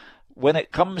 When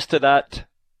it comes to that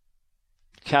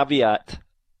caveat,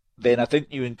 then I think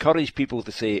you encourage people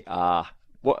to say,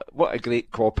 what a great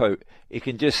cop-out. You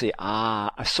can just say,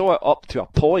 I saw it up to a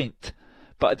point,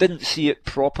 but I didn't see it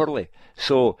properly.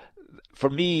 So, for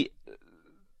me,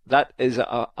 that is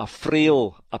a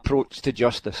frail approach to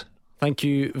justice. Thank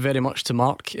you very much to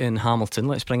Mark in Hamilton.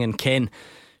 Let's bring in Ken,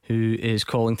 who is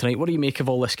calling tonight. What do you make of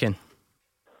all this, Ken?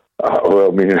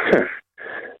 Well, I mean...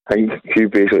 I think you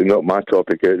basically knocked my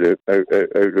topic out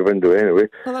the window anyway.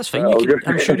 Well, that's fine.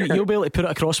 I'm sure you'll be able to put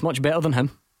it across much better than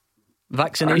him.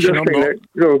 Vaccination or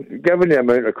not. Given the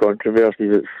amount of controversy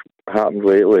that's happened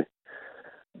lately,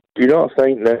 do you not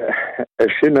think that as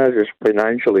soon as it's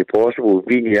financially possible,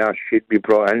 VAR should be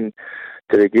brought in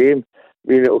to the game?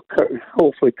 I mean, it'll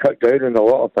hopefully cut down on a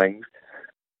lot of things.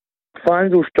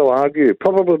 Fans will still argue,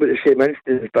 probably about the same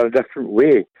instance, but a different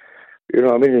way. You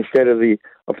know what I mean? Instead of the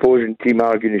opposing team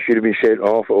arguing he should have been sent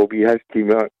off, it'll be his team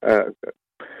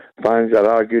fans are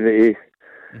arguing that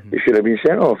he should have been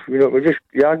sent off. You know,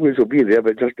 the arguments will be there,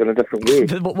 but just in a different way.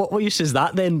 What use is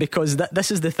that then? Because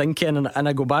this is the thinking, and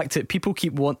I go back to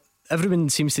it. Everyone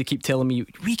seems to keep telling me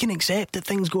we can accept that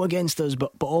things go against us,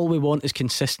 but all we want is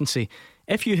consistency.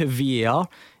 If you have VAR,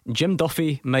 Jim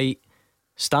Duffy might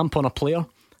stamp on a player,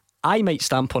 I might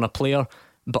stamp on a player,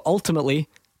 but ultimately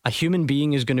a human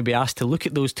being is going to be asked to look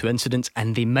at those two incidents,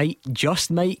 and they might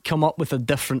come up with a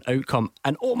different outcome.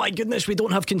 And oh my goodness, we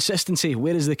don't have consistency.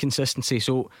 Where is the consistency?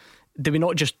 So do we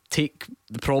not just take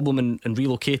the problem and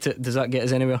relocate it? Does that get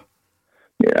us anywhere?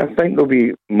 Yeah, I think there'll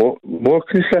be more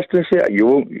consistency.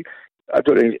 I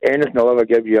don't think anything will ever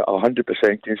give you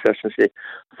 100% consistency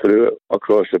through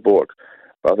across the board.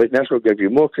 But I think this will give you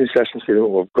more consistency than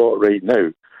what we've got right now.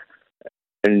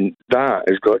 And that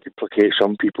has got to placate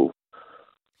some people.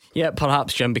 Yeah,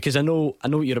 perhaps, Jim, because I know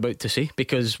what you're about to say,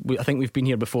 because I think we've been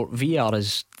here before. VAR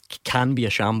can be a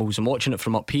shambles, and watching it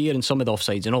from up here and some of the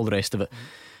offsides and all the rest of it.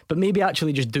 But maybe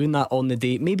actually just doing that on the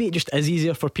day, maybe it just is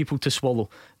easier for people to swallow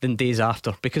than days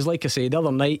after. Because like I say, the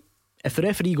other night, if the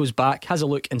referee goes back, has a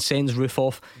look and sends Roof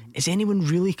off, is anyone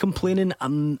really complaining?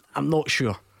 I'm not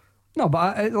sure. No,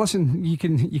 but listen, you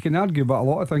can argue about a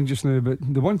lot of things just now, but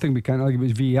the one thing we can't argue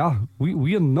about is VAR.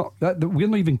 We're not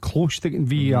even close to getting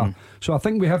VAR. So I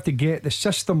think we have to get the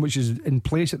system which is in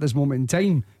place at this moment in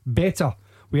time better.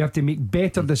 We have to make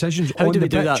better decisions. How on do we the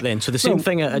do pitch. that then? So the same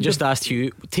thing I just asked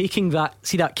you, taking that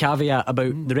caveat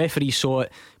about the referee saw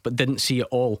it but didn't see it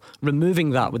all,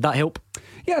 removing that, would that help?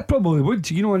 Yeah, it probably would,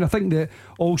 and I think that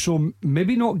also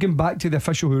maybe not going back to the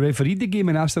official who refereed the game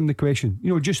and ask them the question.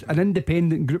 Just an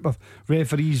independent group of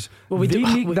referees. Well, they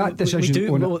make that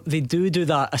decision. They do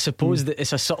that. I suppose that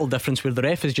it's a subtle difference where the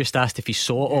ref is just asked if he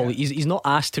saw it all. He's not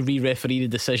asked to re-referee the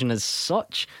decision as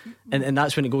such, and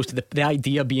that's when it goes to the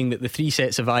idea being that the three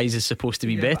sets of eyes is supposed to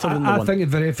be better than the one. I think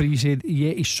if the referee said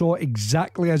he saw it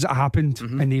exactly as it happened,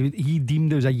 and he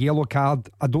deemed it as a yellow card,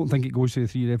 I don't think it goes to the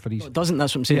 3 referees. It doesn't,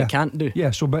 that's what I'm saying. It can't do.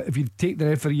 Yeah, so but if you take the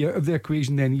referee out of the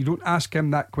equation, then you don't ask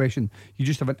him that question. You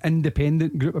just have an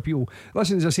independent group of people.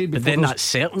 Listen, as I said before, but then that's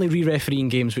certainly re-refereeing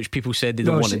games which people said they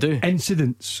don't want to do.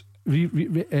 Incidents.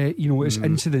 It's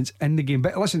incidents in the game.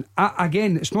 But listen,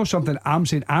 again, it's not something I'm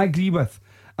saying I agree with.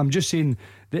 I'm just saying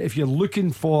that if you're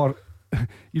looking for,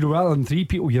 rather than 3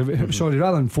 people,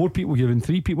 rather than 4 people, you're in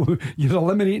 3 people, you're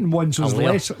eliminating one, so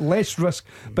there's less risk.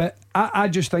 But I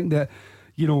just think that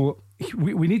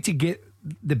we need to get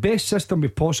the best system we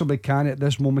possibly can at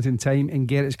this moment in time and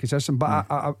get it consistent. But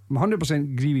I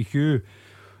 100% agree with you.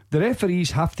 The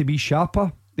referees have to be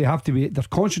sharper. They have to be, their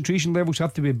concentration levels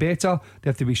have to be better. They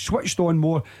have to be switched on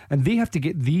more, and they have to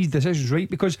get these decisions right.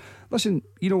 Because listen,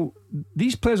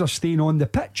 these players are staying on the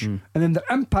pitch, and then they're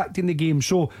impacting the game.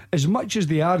 So as much as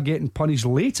they are getting punished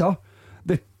later,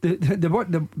 the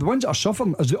ones that are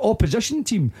suffering is the opposition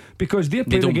team, because they're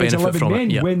playing against 11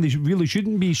 men when they really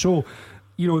shouldn't be. So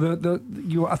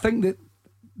I think that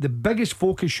the biggest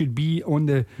focus should be on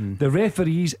the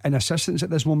referees and assistants at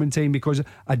this moment in time, because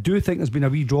I do think there's been a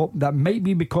wee drop. That might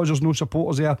be because there's no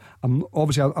supporters there. I'm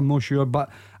not sure, but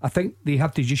I think they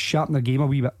have to just sharpen their game a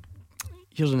wee bit.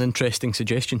 Here's an interesting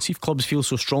suggestion. See if clubs feel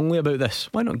so strongly about this,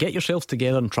 why not get yourselves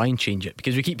together and try and change it?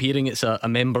 Because we keep hearing it's a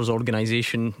members'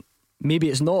 organisation. Maybe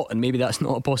it's not, and maybe that's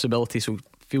not a possibility, so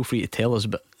feel free to tell us.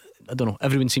 But I don't know,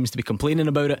 everyone seems to be complaining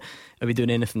about it. Are we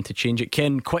doing anything to change it?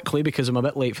 Ken, quickly, because I'm a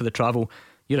bit late for the travel,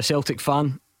 you're a Celtic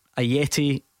fan. A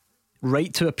Yeti,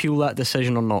 right to appeal that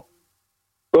decision or not?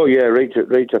 Oh yeah, right to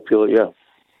appeal it. Yeah,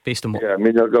 based on what? Yeah, I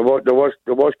mean there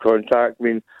was contact. I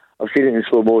mean, I've seen it in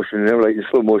slow motion. Never like in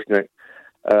slow motion.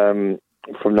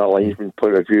 From that linesman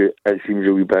point of view, it seems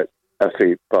a wee bit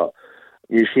iffy, but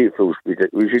you see it full speed.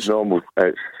 We should normal.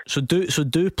 So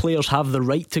do players have the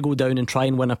right to go down and try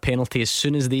and win a penalty as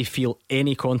soon as they feel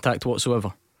any contact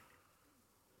whatsoever?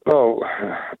 Well,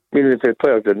 I mean, if the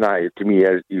player denies it, to me,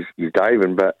 he's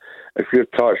diving. But if you're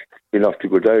touched enough to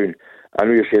go down, I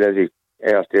know you said as he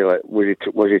asked like,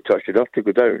 was he touched enough to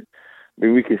go down? I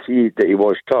mean, we can see that he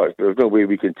was touched, but there's no way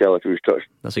we can tell if he was touched.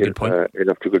 That's a good point.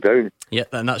 Enough to go down. Yeah,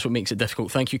 and that's what makes it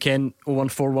difficult. Thank you, Ken.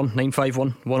 0141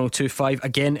 951 1025.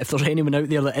 Again, if there's anyone out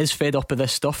there that is fed up with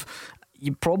this stuff,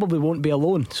 you probably won't be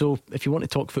alone. So if you want to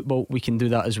talk football, we can do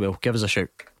that as well. Give us a shout.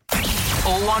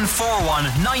 0141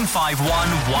 951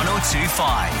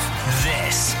 1025.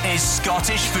 This is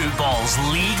Scottish football's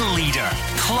league leader,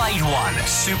 Clyde One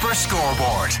Super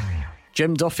Scoreboard.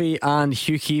 Jim Duffy and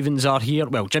Hugh Keevins are here.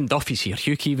 Well, Jim Duffy's here.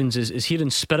 Hugh Keevins is here in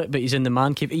spirit, but he's in the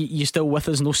man cave. Are you still with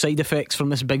us? No side effects from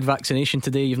this big vaccination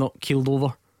today? You've not keeled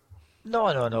over? No.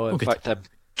 In fact, I'm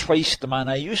twice the man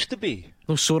I used to be.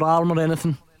 No sore arm or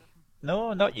anything?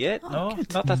 No, not yet. Not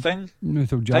a thing.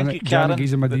 Thank you, Karen.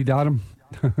 Gives him a deed arm.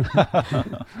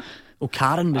 Oh,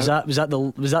 Karen, was that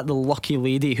the lucky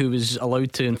lady who was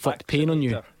allowed to inflict pain on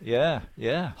you? Yeah.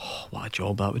 Oh, what a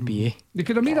job that would be, eh? They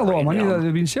could have made a lot of money. There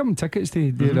have been selling tickets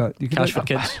to do that. Cash for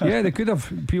kids. Yeah, they could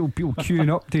have people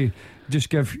queuing up to just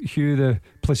give Hugh the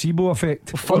placebo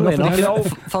effect. Well,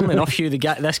 funnily enough, Hugh,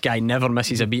 this guy never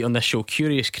misses a beat on this show.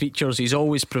 Curious creatures. He's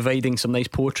always providing some nice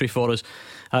poetry for us.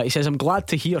 He says, I'm glad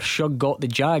to hear Shug got the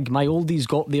jag. My oldies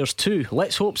got theirs too.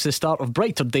 Let's hope's the start of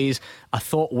brighter days. I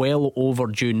thought well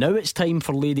overdue. Now it's time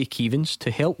for Lady Keevins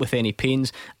to help with any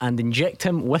pains and inject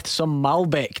him with some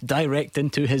Malbec direct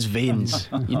into his veins.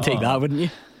 You'd take that, wouldn't you?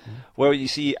 Well, you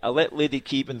see, I let Lady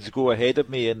Keevins go ahead of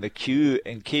me in the queue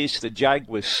in case the jag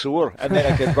was sore, and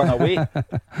then I could run away.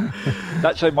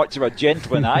 That's how much of a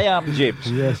gentleman I am, James.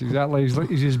 Yes, exactly.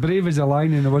 He's as brave as a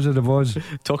lion in The Wizard of Oz.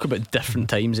 Talk about different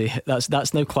times, eh?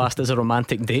 That's now classed as a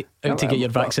romantic date, out to get your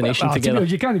vaccination together.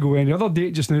 You can't go any other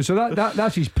date just now, so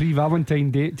that's his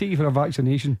pre-Valentine date. Take you for a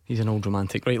vaccination. He's an old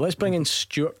romantic. Right, let's bring in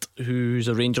Stuart, who's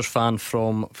a Rangers fan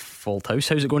from Faulthouse.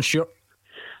 How's it going, Stuart?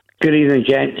 Good evening,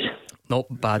 gents.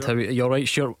 Not bad. How are you? All right,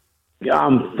 Stuart? Yeah,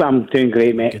 I'm doing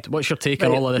great, mate. Good. What's your take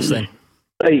on all of this then?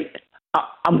 Right,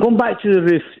 I'm going back to the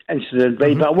roof incident,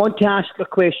 right? But I want to ask a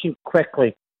question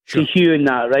quickly to Hugh and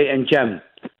that, right, and Jim,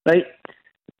 right?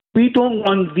 We don't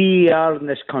run VAR in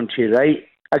this country, right?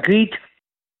 Agreed?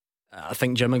 I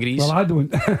think Jim agrees. Well, I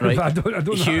don't. Right. I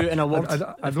don't. Hugh, in a word, I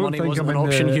if don't money think wasn't I'm an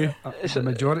option, in Hugh. It's a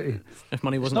majority. If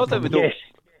money wasn't, not that we don't. Yes.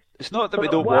 It's not that we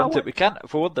don't want it, we can't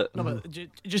afford it. No, but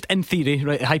just in theory,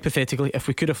 right, hypothetically, if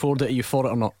we could afford it, are you for it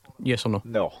or not? Yes or no?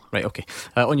 No. Right, okay.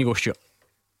 On you go, Stuart.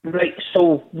 Right,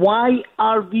 so why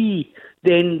are we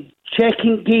then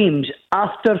checking games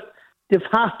after they've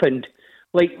happened,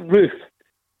 like Roof,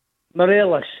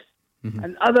 Morelos,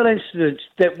 and other incidents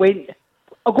that went...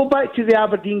 I'll go back to the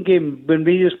Aberdeen game when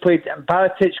Rangers played and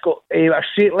Baratic got a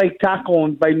straight leg tackle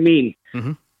on by Main.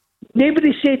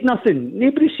 Nobody said nothing.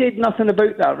 Nobody said nothing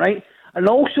about that, right? And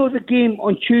also the game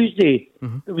on Tuesday,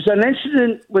 there was an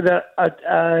incident with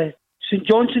a St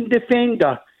Johnstone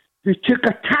defender who took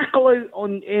a tackle out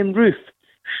on Roof,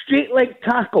 straight leg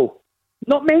tackle,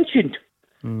 not mentioned.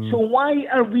 So why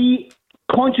are we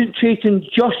concentrating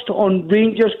just on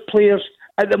Rangers players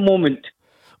at the moment?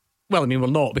 Well, I mean, we're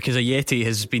not, because a Yeti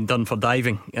has been done for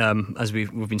diving, as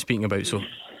we've been speaking about. So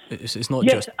it's not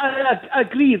just. Yes, I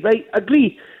agree, right?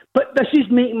 Agree. But this is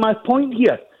making my point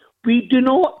here. We do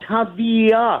not have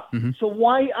VAR. So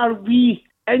why are we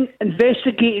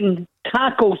investigating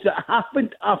tackles that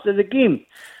happened after the game?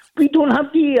 We don't have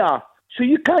VAR. So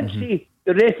you can't say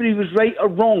the referee was right or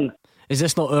wrong. Is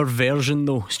this not our version,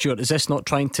 though, Stuart? Is this not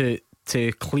trying to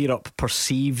clear up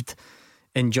perceived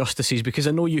injustices? Because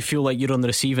I know you feel like you're on the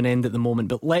receiving end at the moment,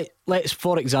 but let's,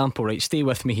 for example, right, stay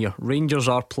with me here. Rangers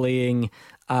are playing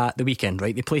at the weekend,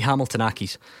 right? They play Hamilton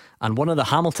Accies, and one of the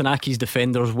Hamilton Accies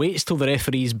defenders waits till the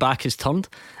referee's back is turned,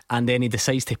 and then he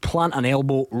decides to plant an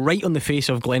elbow right on the face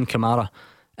of Glenn Kamara,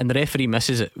 and the referee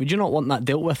misses it. Would you not want that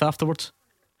dealt with afterwards?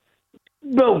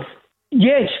 Well,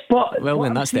 yes, but well,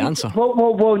 then that's the answer. Well,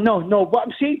 no. What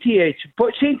I'm saying to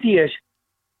you is,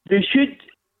 they should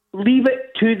leave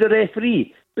it to the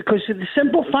referee, because the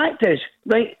simple fact is,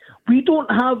 right, we don't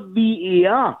have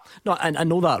VAR. No, I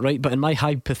know that, right, but in my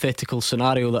hypothetical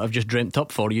scenario that I've just dreamt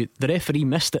up for you, the referee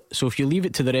missed it. So if you leave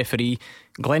it to the referee,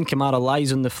 Glenn Kamara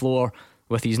lies on the floor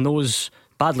with his nose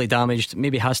badly damaged,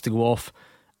 maybe has to go off,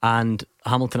 and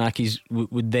Hamilton Accies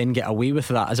would then get away with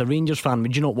that. As a Rangers fan,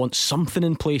 would you not want something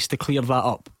in place to clear that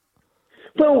up?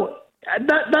 Well,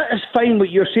 that is fine what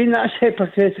you're saying. That's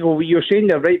hypothetical what you're saying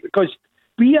there, right? Because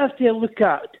we have to look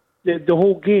at the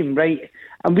whole game, right?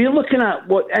 And we're looking at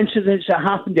what incidents that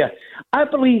happened there. I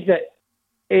believe that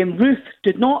Roof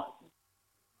didn't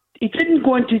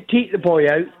go in to take the boy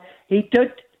out. He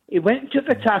went and took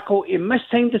the tackle. He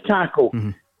mistimed the tackle.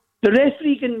 The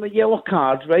referee gave him a yellow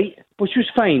card, right? Which was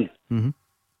fine.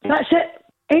 That's it.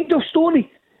 End of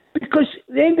story. Because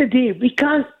at the end of the day,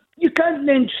 you can't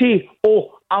then say,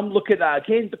 oh, I'm looking at that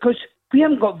again, because we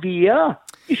haven't got VAR.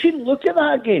 You shouldn't look at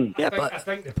that again. Yeah, I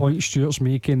think the point Stuart's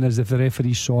making is if the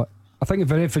referee saw it. I think if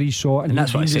the referee saw it and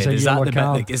that's what I said. Is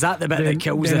that the bit that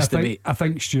kills this debate? I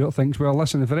think Stuart thinks, well,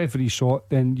 listen, if the referee saw it,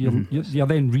 then you're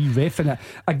then re-reffing it.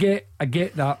 I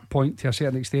get that point to a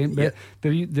certain extent, but the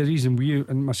reason we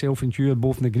and myself and Hugh are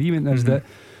both in agreement is that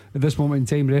at this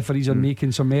moment in time, referees are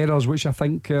making some errors, which I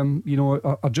think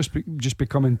are just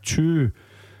becoming too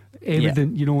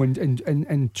evident,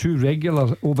 and too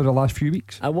regular over the last few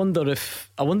weeks. I wonder if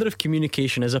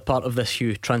communication is a part of this,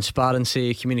 Hugh.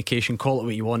 Transparency, communication, call it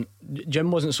what you want.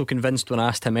 Jim wasn't so convinced when I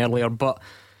asked him earlier, but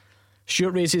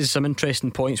Stuart raises some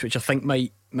interesting points which I think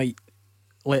might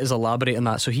let us elaborate on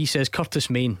that. So he says Curtis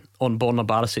Main on Borna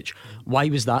Barisic, why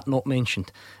was that not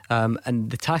mentioned? And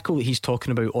the tackle that he's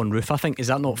talking about on Roof, I think, is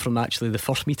that not from actually the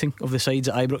first meeting of the sides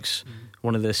at Ibrox?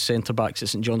 One of the centre backs at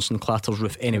St Johnstone clatters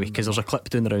Roof anyway, because there's a clip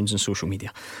doing the rounds on social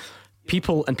media.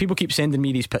 People keep sending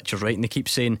me these pictures, right, and they keep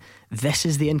saying this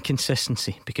is the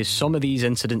inconsistency, because some of these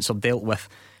incidents are dealt with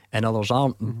and others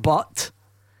aren't. But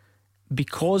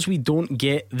because we don't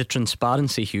get the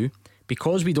transparency, Hugh,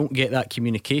 because we don't get that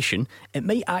communication, it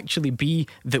might actually be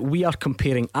that we are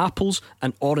comparing apples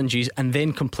and oranges and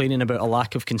then complaining about a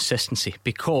lack of consistency.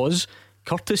 Because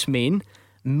Curtis Main,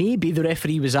 maybe the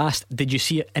referee was asked, did you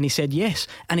see it? And he said yes.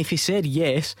 And if he said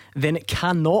yes, then it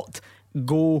cannot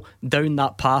go down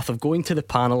that path of going to the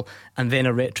panel and then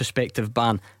a retrospective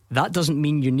ban. That doesn't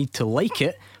mean you need to like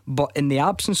it, but in the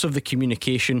absence of the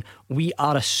communication, we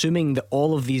are assuming that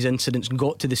all of these incidents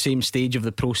got to the same stage of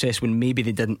the process when maybe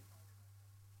they didn't.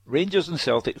 Rangers and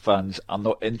Celtic fans are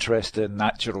not interested in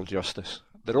natural justice.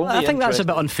 I think that's a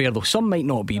bit unfair, though. Some might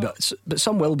not be, but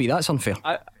some will be. That's unfair.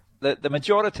 The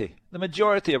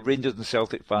majority of Rangers and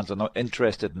Celtic fans are not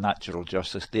interested in natural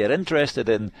justice. They are interested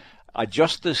in a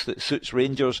justice that suits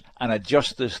Rangers and a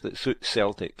justice that suits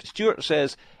Celtic. Stuart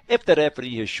says if the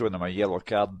referee has shown him a yellow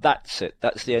card, that's it.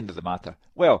 That's the end of the matter.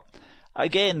 Well,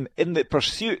 again, in the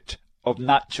pursuit of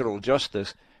natural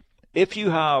justice, if you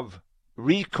have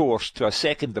recourse to a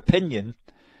second opinion,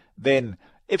 then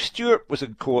if Stuart was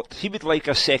in court, he would like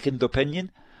a second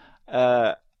opinion,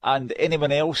 and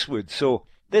anyone else would. So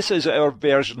this is our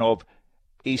version of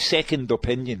a second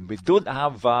opinion. We don't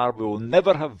have VAR, we will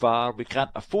never have VAR, we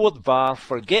can't afford VAR,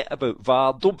 forget about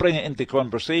VAR, don't bring it into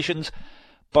conversations.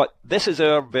 But this is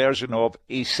our version of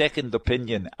a second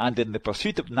opinion, and in the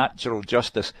pursuit of natural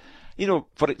justice,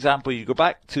 for example, you go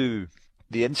back to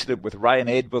the incident with Ryan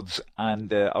Edwards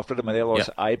and Alfredo Morelos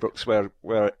at Ibrox,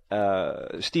 where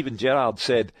Steven Gerrard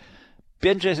said Be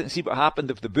interesting to see what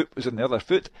happened if the boot was on the other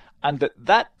foot. And at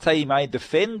that time, I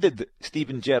defended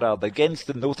Steven Gerrard against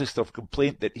the notice of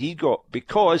complaint that he got,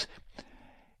 because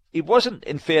he wasn't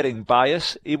inferring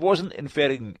bias, he wasn't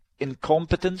inferring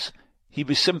incompetence. He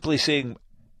was simply saying,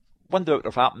 wonder what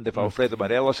would have happened if Alfredo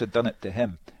Morelos had done it to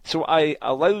him. So I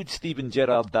allowed Steven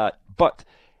Gerrard that. But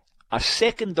a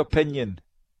second opinion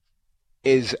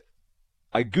is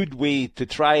a good way to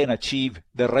try and achieve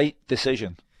the right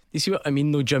decision. You see what I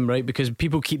mean though, Jim, right? Because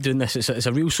people keep doing this. It's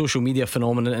a real social media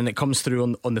phenomenon, and it comes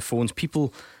through on the phones.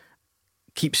 People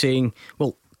keep saying,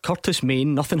 well, Curtis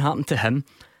Main, nothing happened to him,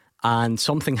 and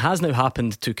something has now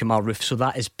happened to Kemar Roofe, so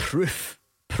that is proof.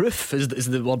 Proof is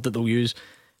the word that they'll use,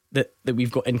 that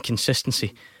we've got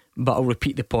inconsistency. But I'll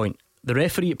repeat the point. The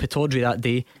referee at Pittodrie that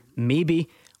day maybe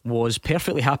was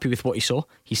perfectly happy with what he saw.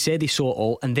 He said he saw it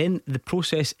all, and then the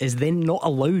process is then not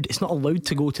allowed. It's not allowed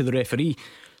to go to the referee.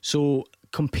 So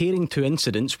comparing two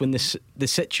incidents when the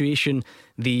situation,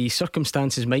 the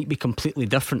circumstances might be completely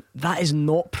different, that is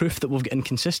not proof that we've got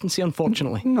inconsistency,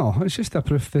 unfortunately. No, it's just a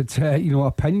proof that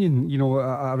opinion,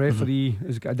 a referee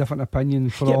has got a different opinion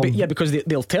from... Yeah, because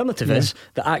the alternative is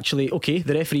that actually, okay,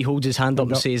 the referee holds his hand up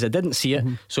and says I didn't see it,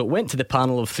 so it went to the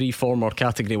panel of 3 former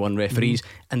Category 1 referees,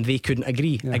 and they couldn't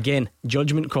agree. Again,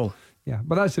 judgment call. Yeah,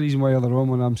 but that's the reason why earlier on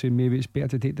when I'm saying maybe it's better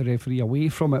to take the referee away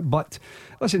from it. But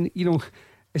listen,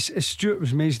 as Stuart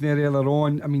was mentioning there earlier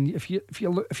on, I mean, if you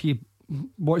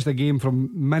watch the game from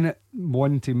minute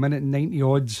 1 to minute 90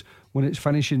 odds when it's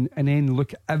finishing, and then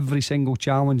look at every single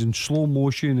challenge in slow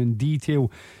motion and detail,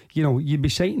 you'd be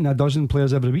citing a dozen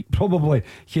players every week probably,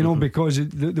 because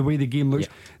of the way the game looks.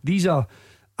 These are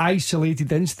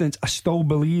isolated incidents. I still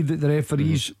believe that the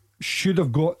referees should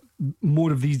have got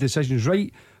more of these decisions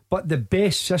right. But the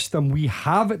best system we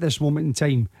have at this moment in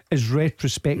time is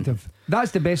retrospective.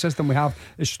 That's the best system we have.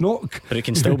 It's not, but it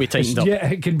can still be tightened up. Yeah,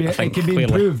 it can be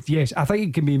improved. Yes, I think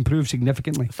it can be improved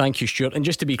significantly. Thank you, Stuart. And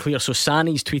just to be clear, so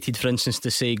Sani's tweeted, for instance,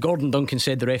 to say Gordon Duncan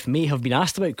said the ref may have been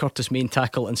asked about Curtis Main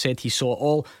tackle and said he saw it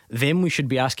all. Then we should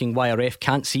be asking why a ref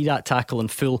can't see that tackle in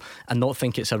full and not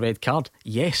think it's a red card.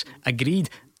 Yes, agreed.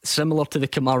 Similar to the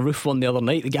Kemar Roofe one the other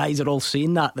night, the guys are all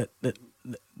saying that the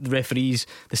referees,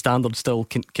 the standard still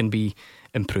can be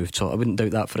improved. So I wouldn't doubt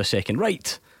that for a second.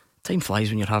 Right, time flies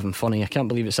when you're having fun. I can't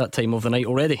believe it's that time of the night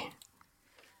already.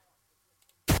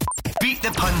 Beat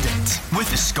the Pundit with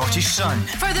the Scottish Sun.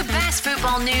 For the best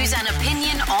football news and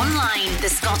opinion online,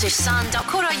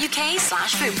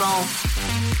 thescottishsun.co.uk/football.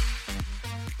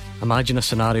 Imagine a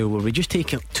scenario where we just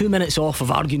take 2 minutes off of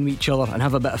arguing with each other and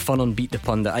have a bit of fun on Beat the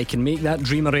Pundit. I can make that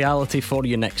dream a reality for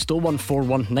you next.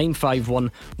 0141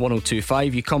 951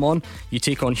 1025. You come on, you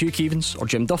take on Hugh Keevins or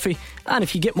Jim Duffy, and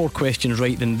if you get more questions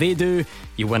right than they do,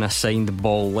 you win a signed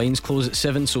ball. Lines close at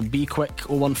 7, so be quick.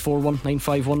 0141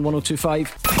 951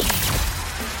 1025.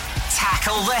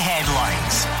 Tackle the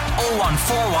headlines.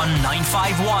 0141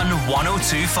 951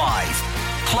 1025.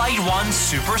 Clyde 1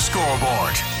 Super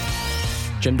Scoreboard.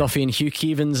 Jim Duffy and Hugh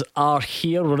Keevins are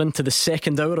here. We're into the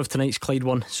second hour of tonight's Clyde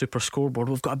 1 Super Scoreboard.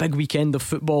 We've got a big weekend of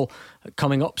football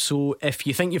coming up, so if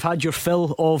you think you've had your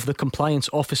fill of the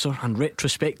compliance officer and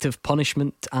retrospective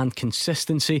punishment and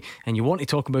consistency, and you want to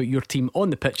talk about your team on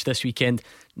the pitch this weekend,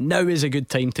 now is a good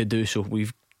time to do so.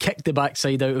 We've kicked the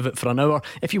backside out of it for an hour.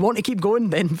 If you want to keep going,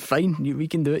 then fine, we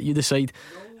can do it, you decide.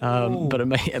 But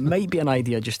it might be an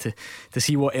idea just to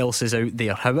see what else is out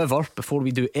there. However, before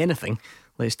we do anything,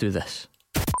 let's do this.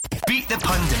 Beat the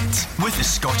Pundit with the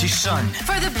Scottish Sun.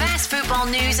 For the best football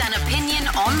news and opinion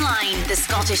online,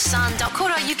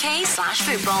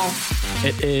 thescottishsun.co.uk/football.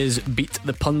 It is Beat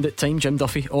the Pundit time. Jim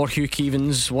Duffy or Hugh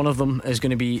Keevins, one of them is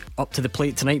going to be up to the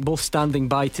plate tonight, both standing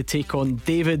by to take on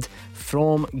David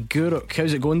from Gourock.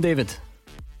 How's it going, David?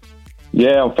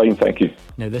 Yeah, I'm fine, thank you.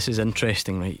 Now this is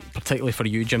interesting, right? Particularly for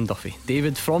you, Jim Duffy.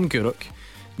 David from Gourock.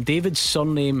 David's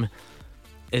surname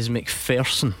is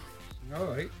McPherson.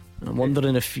 Alright. I'm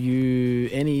wondering if you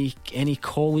any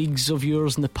colleagues of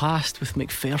yours in the past with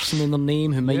McPherson in their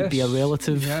name who might be a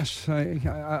relative. Yes,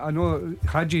 I know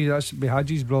Hadji. That's be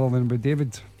Hadji's brother then, but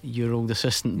David, your old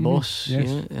assistant boss. Yes.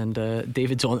 Yeah, and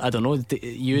David's on. I don't know.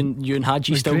 You and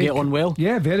Hadji still get on well.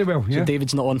 Yeah, very well. Yeah. So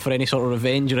David's not on for any sort of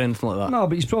revenge or anything like that. No,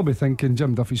 but he's probably thinking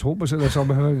Jim Duffy's hopeless at this. I'll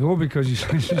go because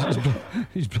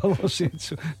his brother said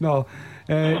so. No.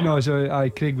 So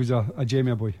Craig was a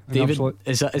Jamie boy. David,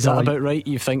 is that about right?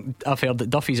 You think? I've heard that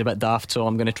Duffy's a bit daft, so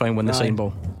I'm going to try and win the sign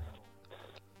ball.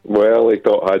 Well, he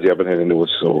thought Hadji had any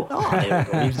nose, so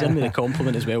he's done me the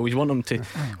compliment as well. We want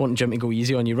Jim to go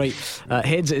easy on you, right?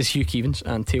 Heads it is Hugh Keevins,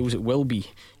 and tails it will be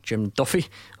Jim Duffy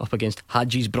up against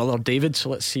Hadji's brother David. So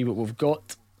let's see what we've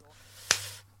got.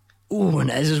 Oh, and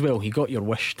it is as well. You got your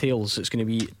wish, Tails. It's going to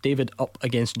be David up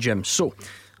against Jim. So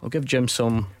I'll give Jim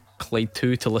some Clyde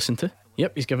 2 to listen to.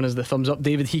 Yep, he's giving us the thumbs up.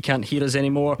 David, he can't hear us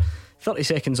anymore. 30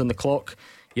 seconds on the clock.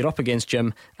 You're up against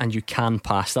Jim and you can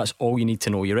pass. That's all you need to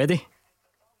know. You ready?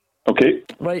 Okay.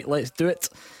 Right, let's do it.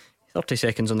 30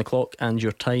 seconds on the clock and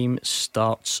your time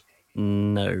starts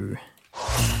now.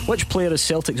 Which player is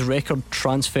Celtic's record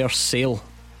transfer sale?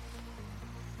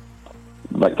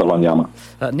 Victor Wanyama.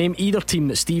 Name either team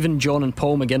that Stephen, John and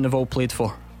Paul McGinn have all played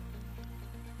for.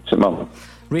 St Mirren.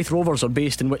 Raith Rovers are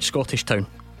based in which Scottish town?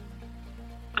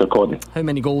 Kirkcaldy. How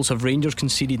many goals have Rangers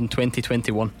conceded in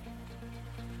 2021?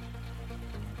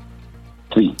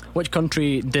 3. Which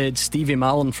country did Stevie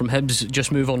Mallon from Hibs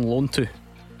just move on loan to?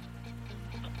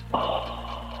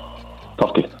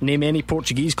 Turkey. Name any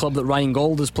Portuguese club that Ryan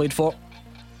Gauld has played for.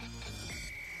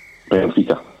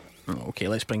 Benfica. Okay,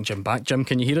 let's bring Jim back. Jim,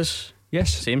 can you hear us?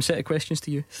 Yes. Same set of questions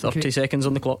to you. 30 Okay. seconds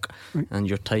on the clock and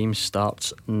your time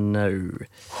starts now.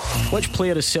 Which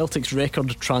player is Celtic's record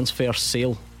transfer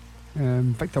sale?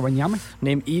 Victor Wanyama.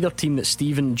 Name either team that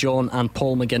Stephen, John and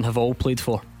Paul McGinn have all played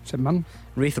for. St Mirren.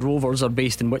 Raith Rovers are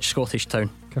based in which Scottish town?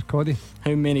 Kirkcaldy.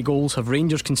 How many goals have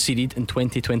Rangers conceded in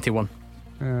 2021?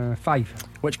 5.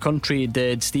 Which country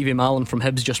did Stevie Mallon from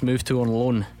Hibs just move to on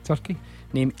loan? Turkey.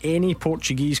 Name any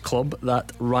Portuguese club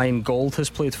that Ryan Gauld has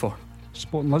played for.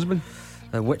 Sporting Lisbon.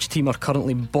 Which team are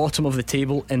currently bottom of the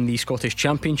table in the Scottish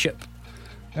Championship?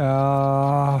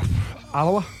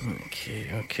 Alloa.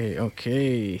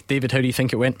 Okay. David, how do you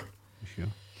think it went?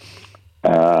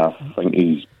 I think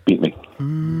he's beat me.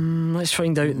 Let's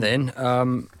find out then.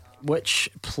 Which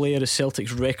player is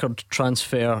Celtic's record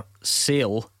transfer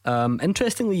sale?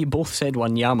 Interestingly, you both said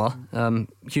Wanyama.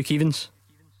 Hugh Keevins.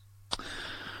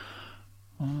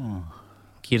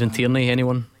 Kieran Tierney,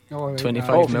 anyone?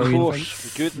 25 million. Of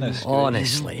course, goodness.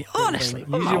 Honestly, I'm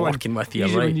not working with you,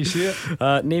 right? When you see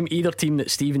it. Name either team that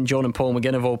Stephen, John and Paul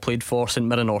McGinn have all played for, St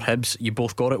Mirren or Hibs. You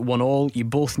both got it, 1-1. You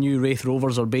both knew Raith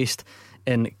Rovers are based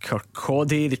in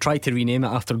Kirkcaldy. They tried to rename it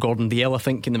after Gordon Dalziel, I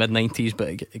think, in the mid-90s, but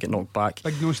it got knocked back.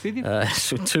 Big No Stadium.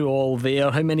 So 2-2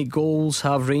 there. How many goals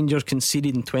have Rangers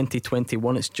conceded in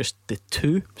 2021? It's just the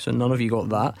 2, so none of you got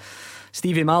that.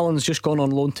 Stevie Mallon's just gone on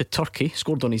loan to Turkey.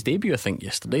 Scored on his debut, I think,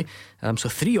 yesterday. So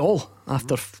 3-3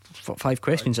 after 5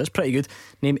 questions. That's pretty good.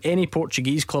 Name any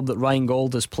Portuguese club that Ryan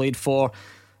Gauld has played for.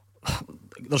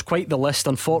 There's quite the list.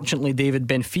 Unfortunately, David,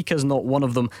 Benfica's not one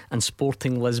of them, and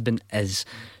Sporting Lisbon is.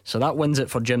 So that wins it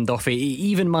for Jim Duffy. He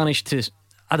even managed to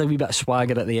add a wee bit of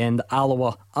swagger at the end.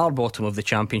 Alloa are bottom of the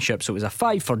championship, so it was a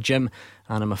 5 for Jim,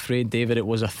 and I'm afraid, David, it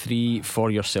was a 3 for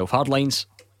yourself. Hard lines.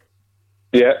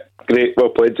 Yeah, great. Well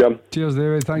played, Jim. Cheers,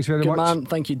 David. Thanks very Good much. man.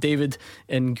 Thank you, David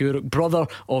in Guruk, brother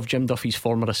of Jim Duffy's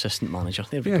former assistant manager.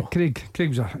 There we go.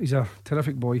 Craig's he's a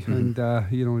terrific boy, and as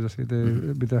I said,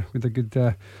 with a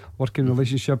good working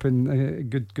relationship and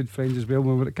good friends as well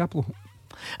when we were at Capello.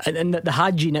 And the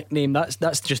Hadji nickname,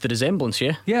 that's just a resemblance,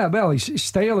 yeah? Yeah, well, his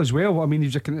style as well. I mean,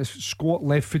 he's a kind of squat,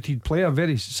 left-footed player,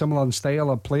 very similar in style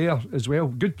of player as well.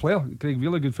 Good player, Craig,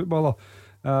 really good footballer.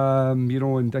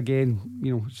 And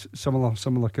again, similar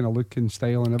kind of look and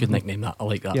style and everything. Good nickname, that. I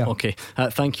like that. Yeah. Okay,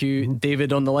 thank you,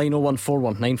 David. On the line,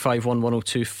 0141 951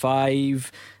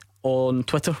 1025. On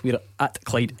Twitter, we're at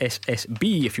Clyde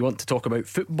SSB. If you want to talk about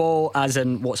football, as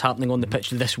in what's happening on the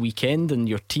pitch this weekend and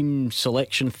your team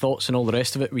selection thoughts and all the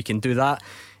rest of it, we can do that.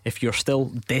 If you're still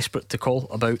desperate to call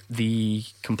about the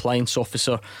compliance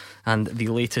officer and the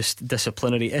latest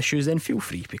disciplinary issues, then feel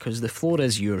free, because the floor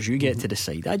is yours. You get to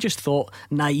decide. I just thought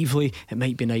naively it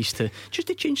might be nice to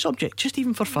change subject, just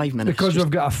even for 5 minutes, because we've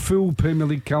got a full Premier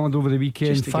League calendar over the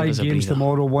weekend, 5 games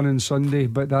tomorrow, 1 on Sunday,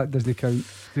 but that doesn't count.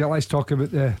 Yeah, let's talk about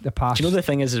the past. Do you know the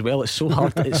thing is as well, it's so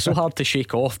hard to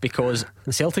shake off, because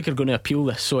Celtic are going to appeal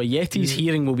this. So a Yeti's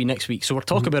hearing will be next week, so we'll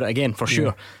talk about it again for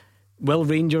sure. Will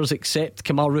Rangers accept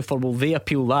Kamal Roof, or will they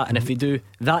appeal that? And if they do,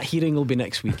 that hearing will be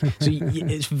next week. So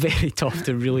it's very tough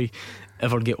to really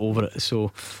ever get over it.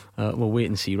 So we'll wait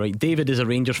and see. Right, David is a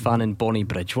Rangers fan in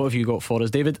Bonnybridge. What have you got for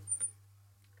us, David?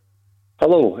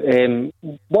 Hello.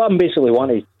 What I'm basically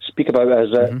wanting to speak about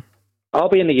is that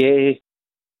Albion Yeti,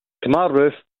 Kamal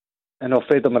Roof and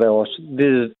Alfredo Morelos,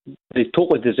 they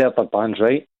totally deserve their bans,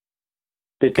 right?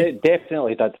 They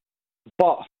definitely did.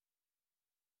 But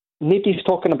nobody's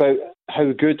talking about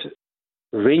how good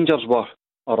Rangers were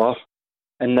or are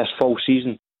in this full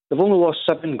season. They've only lost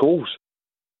 7 goals.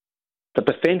 The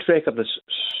defence record is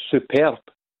superb,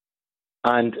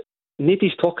 and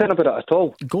nobody's talking about it at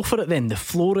all. Go for it then. The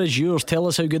floor is yours. Tell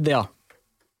us how good they are.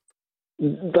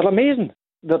 They're amazing.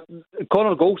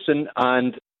 Connor Golson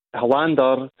and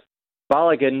Hollander,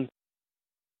 Balogun,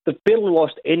 they've barely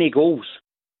lost any goals.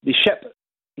 They ship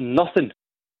nothing.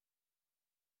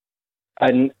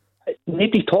 And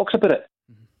nobody talks about it.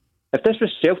 If this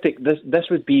was Celtic, this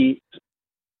would be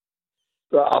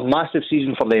a massive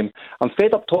season for them. I'm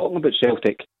fed up talking about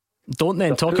Celtic. Don't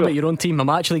then talk about your own team. I'm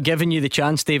actually giving you the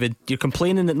chance, David. You're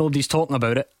complaining that nobody's talking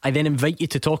about it. I then invite you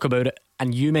to talk about it,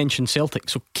 and you mention Celtic.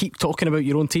 So keep talking about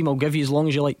your own team. I'll give you as long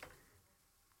as you like.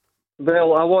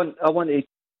 Well, I want to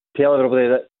tell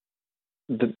everybody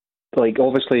that, like,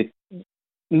 obviously,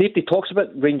 nobody talks about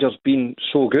Rangers being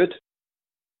so good.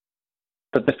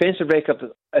 The defensive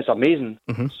record is amazing.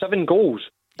 7 goals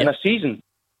in a season.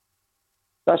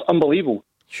 That's unbelievable.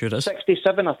 Sure is.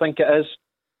 67, I think it is,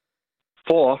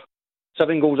 for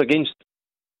 7 goals against.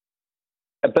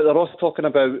 But they're also talking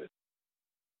about,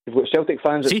 you've got Celtic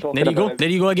fans. See, there you go. There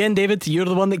you go again, David. You're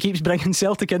the one that keeps bringing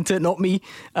Celtic into it, not me.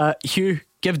 Hugh,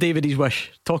 give David his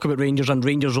wish. Talk about Rangers and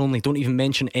Rangers only. Don't even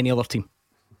mention any other team.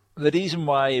 The reason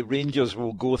why Rangers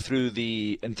will go through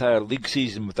the entire league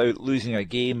season without losing a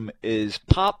game is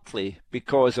partly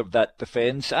because of that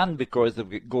defence and because they've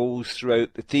got goals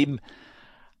throughout the team.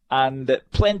 And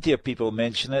plenty of people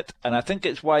mention it, and I think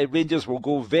it's why Rangers will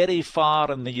go very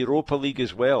far in the Europa League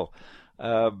as well,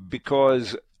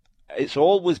 because it's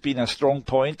always been a strong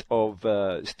point of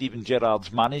Steven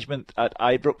Gerrard's management at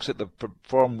Ibrox that they've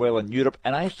performed well in Europe,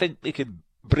 and I think they could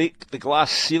break the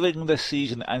glass ceiling this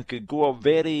season and could go a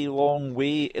very long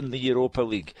way in the Europa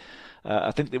League.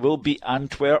 I think they will beat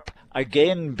Antwerp,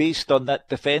 again based on that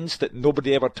defence that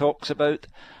nobody ever talks about.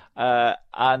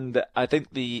 And I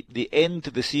think the end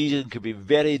to the season could be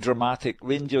very dramatic.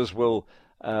 Rangers will,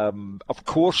 of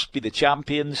course, be the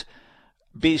champions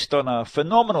based on a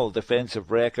phenomenal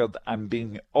defensive record and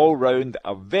being all round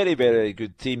a very, very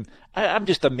good team. I'm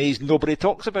just amazed nobody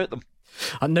talks about them.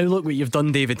 And now look what you've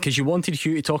done, David, because you wanted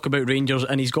Hugh to talk about Rangers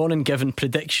and he's gone and given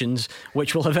predictions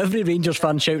which will have every Rangers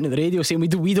fan shouting at the radio saying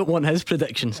we don't want his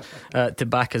predictions to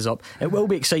back us up. It will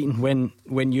be exciting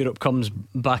when Europe comes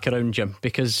back around, Jim,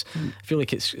 because I feel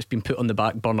like it's been put on the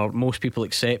back burner. Most people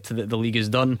accept that the league is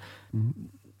done.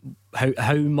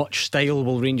 How much style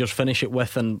will Rangers finish it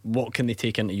with, and what can they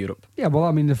take into Europe? Yeah, well,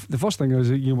 I mean, the first thing is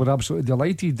we're absolutely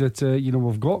delighted that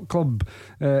we've got a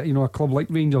club like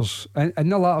Rangers in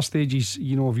the latter stages,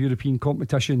 of European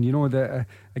competition. That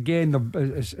again,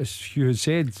 as Hugh has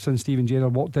said, since Steven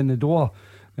Gerrard walked in the door.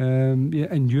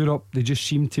 In Europe, they just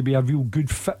seem to be a real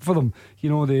good fit for them.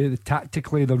 They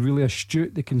tactically they're really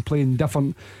astute. They can play in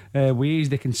different ways.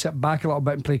 They can sit back a little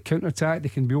bit and play counter-attack. They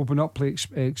can be open up, play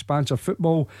expansive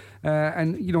football,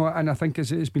 and I think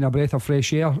it's been a breath of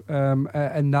fresh air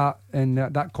in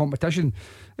that competition.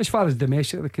 As far as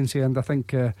domestically concerned, I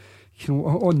think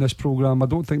on this programme, I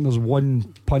don't think there's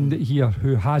one pundit here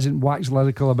who hasn't waxed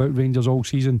lyrical about Rangers all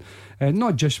season,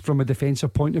 not just from a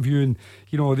defensive point of view. And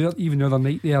even the other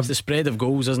night there, it's the spread of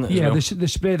goals, isn't it? Yeah, well? the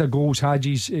spread of goals.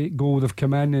 Haji's goal, they've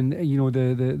come in, and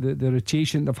the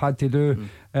rotation they've had to do,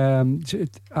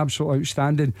 absolutely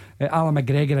outstanding. Alan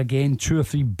McGregor again, 2 or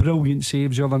 3 brilliant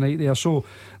saves the other night there. So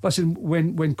listen,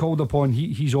 when called upon,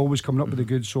 he's always coming up with the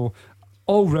goods. So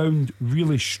all round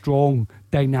really strong,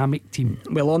 dynamic team.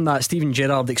 Well, on that, Steven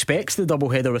Gerrard expects the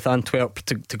doubleheader with Antwerp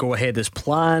to go ahead as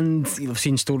planned. You've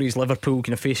seen stories Liverpool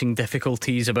kind of facing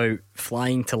difficulties about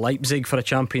flying to Leipzig for a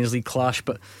Champions League clash,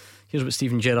 but here's what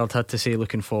Steven Gerrard had to say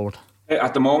looking forward.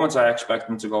 At the moment, I expect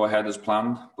them to go ahead as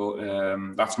planned,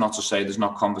 but that's not to say there's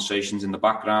not conversations in the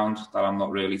background that I'm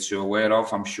not really too aware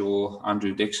of. I'm sure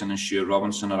Andrew Dixon and Stuart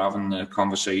Robinson are having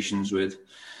conversations with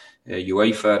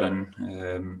UEFA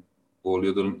and all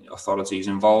the other authorities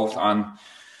involved, and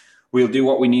we'll do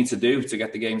what we need to do to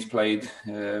get the games played,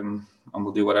 and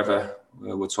we'll do whatever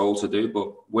we're told to do.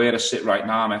 But where I sit right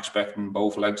now, I'm expecting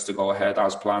both legs to go ahead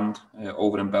as planned,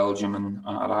 over in Belgium and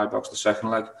at Ibrox the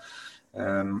second leg,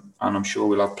 and I'm sure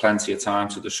we'll have plenty of time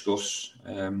to discuss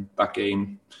that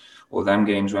game or them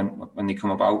games when they come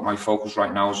about. My focus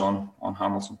right now is on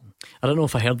Hamilton. I don't know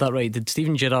if I heard that right. Did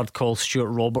Steven Gerrard call Stuart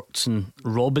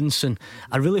Robinson?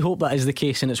 I really hope that is the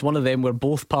case, and it's one of them where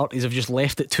both parties have just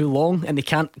left it too long and they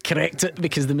can't correct it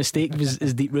because the mistake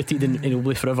is deep rooted and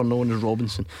will be forever known as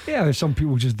Robinson. Yeah, some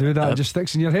people just do that. It just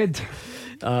sticks in your head.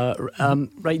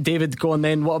 Right, David, go on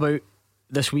then. What about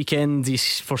this weekend? Do you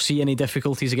foresee any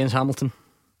difficulties against Hamilton?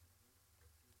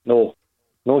 No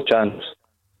chance.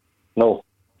 No.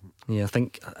 Yeah,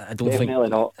 I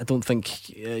don't think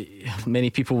many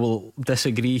people will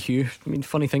disagree, Hugh. I mean,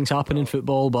 funny things happen in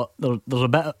football, but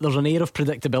there's an air of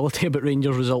predictability about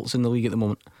Rangers' results in the league at the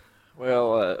moment.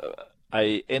 Well,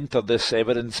 I entered this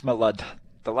evidence, my lad.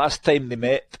 The last time they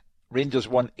met, Rangers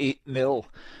won 8-0.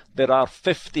 There are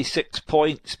 56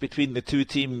 points between the two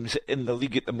teams in the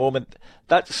league at the moment.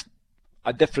 That's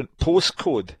a different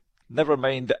postcode never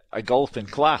mind a golfing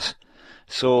class.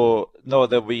 So, no,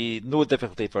 there'll be no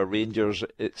difficulty for Rangers.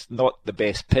 It's not the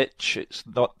best pitch. It's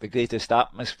not the greatest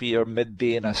atmosphere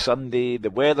midday on a Sunday. The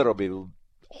weather will be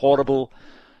horrible,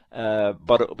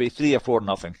 but it'll be 3 or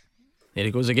 4-0. There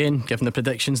he goes again, giving the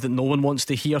predictions that no one wants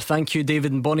to hear. Thank you,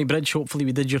 David and Bonnybridge. Hopefully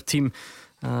we did your team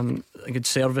a good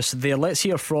service there. Let's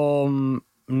hear from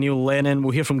Neil Lennon.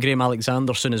 We'll hear from Graham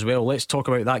Alexander soon as well. Let's talk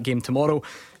about that game tomorrow,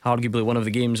 arguably one of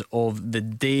the games of the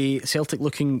day. Celtic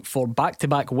looking for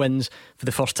back-to-back wins for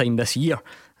the first time this year.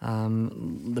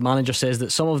 The manager says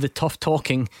that some of the tough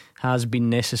talking has been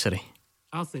necessary.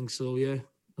 I think so, yeah.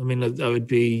 I mean, that would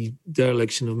be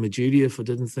dereliction of my duty if I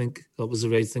didn't think that was the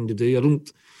right thing to do. I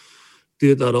don't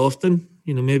do it that often.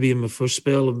 You know, maybe in my first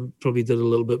spell I probably did a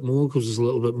little bit more because I was a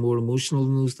little bit more emotional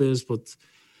in those days. But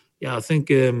yeah, I think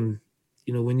you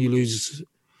know, when you lose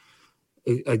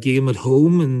a game at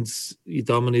home and you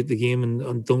dominate the game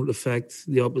and don't affect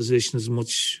the opposition as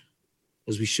much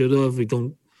as we should have, we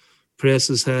don't press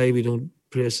as high, we don't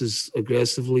press as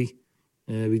aggressively,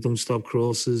 we don't stop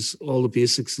crosses, all the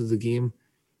basics of the game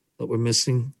that we're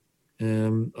missing.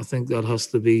 I think that has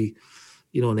to be,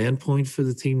 you know, an end point for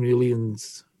the team really, and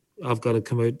I've got to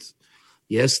come out,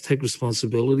 yes, take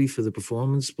responsibility for the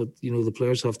performance, but you know, the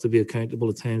players have to be accountable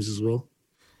at times as well.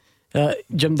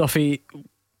 Jim Duffy,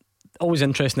 always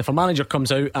interesting if a manager comes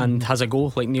out and has a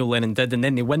go like Neil Lennon did and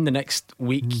then they win the next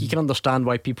week. You can understand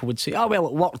why people would say, oh well,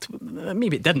 it worked.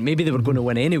 Maybe it didn't, maybe they were going to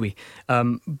win anyway.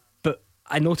 But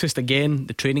I noticed again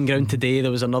the training ground today,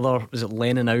 there was another, was it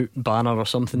Lennon out banner or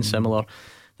something similar.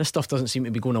 This stuff doesn't seem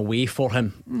to be going away for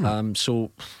him.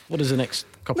 So what does the next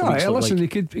couple of weeks look listen,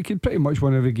 like? he could pretty much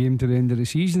win every game to the end of the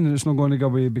season, and it's not going to go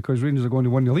away because Rangers are going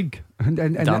to win the league, and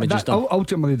damage is done.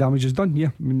 Ultimately damage is done. Yeah,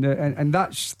 I mean, and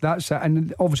that's it.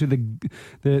 And obviously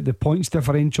the points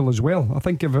differential as well. I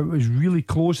think if it was really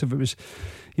close, if it was,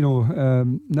 you know,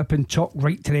 nip and tuck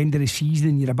right to the end of the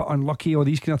season, you're a bit unlucky, all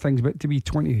these kind of things. But to be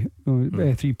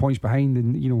 3 points behind,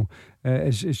 and you know,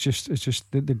 it's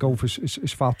just the golf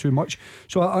is far too much.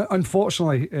 So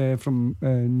unfortunately, from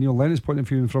Neil Lennon's point of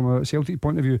view and from a Celtic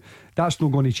point of view, that's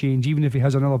not going to change, even if he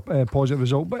has another positive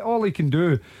result. But all he can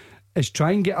do is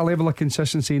try and get a level of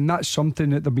consistency, and that's something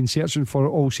that they've been searching for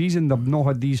all season. They've not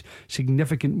had these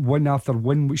significant win after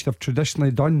win, which they've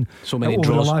traditionally done so many over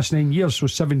draws. The last 9 years. So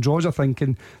 7 draws, I think,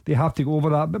 and they have to go over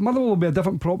that. But Motherwell will be a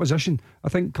different proposition. I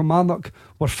think Kilmarnock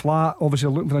were flat, obviously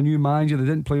looking for a new manager. They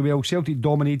didn't play well. Celtic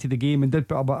dominated the game and did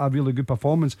put up a really good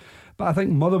performance. But I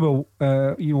think Motherwell,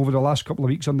 you know, over the last couple of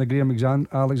weeks under Graham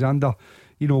Alexander,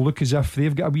 you know, look as if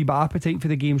they've got a wee bit of appetite for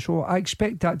the game. So I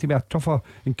expect that to be a tougher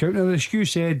encounter. As Hugh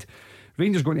said,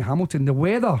 Rangers going to Hamilton, the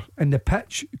weather and the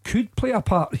pitch could play a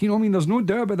part. You know what I mean? There's no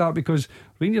doubt about that, because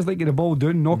Rangers like get the ball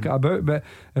down, knock it about. But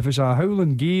if it's a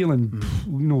howling gale and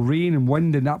you know, rain and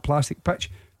wind and that plastic pitch,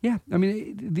 yeah, I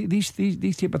mean, these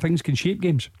type of things can shape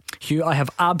games. Hugh, I have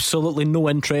absolutely no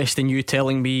interest in you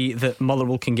telling me that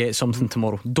Motherwell can get something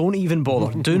tomorrow. Don't even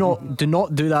bother. do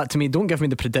not do that to me. Don't give me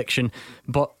the prediction.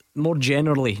 But more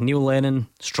generally, Neil Lennon,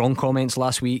 strong comments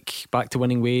last week, back to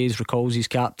winning ways, recalls his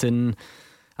captain,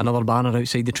 another banner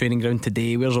outside the training ground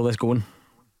today. Where's all this going?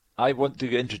 I want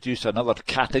to introduce another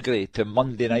category to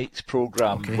Monday night's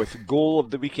programme, with goal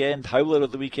of the weekend, howler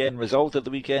of the weekend, result of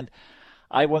the weekend.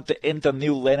 I want to enter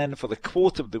Neil Lennon for the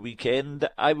quote of the weekend.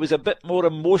 I was a bit more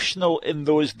emotional in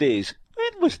those days.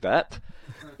 When was that?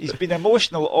 He's been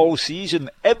emotional all season.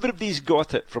 Everybody's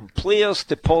got it, from players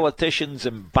to politicians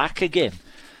and back again.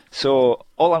 So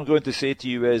all I'm going to say to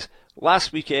you is,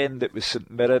 last weekend it was St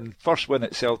Mirren, first win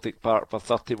at Celtic Park for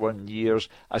 31 years.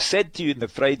 I said to you in the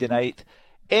Friday night,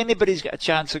 anybody's got a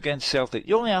chance against Celtic.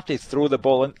 You only have to throw the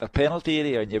ball into the penalty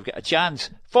area and you've got a chance.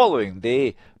 Following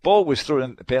day, ball was thrown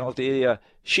into the penalty area.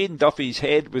 Shane Duffy's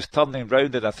head was turning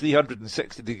round at a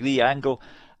 360-degree angle,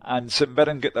 and St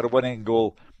Mirren got their winning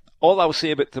goal. All I'll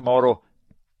say about tomorrow,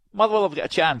 Motherwell have got a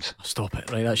chance. Stop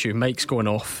it. Right, that's you. Mike's going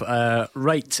off.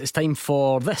 Right, it's time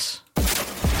for this.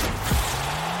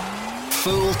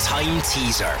 Full-time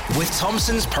teaser with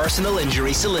Thompson's personal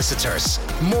injury solicitors.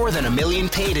 More than $1 million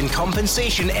paid in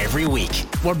compensation every week.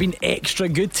 We're being extra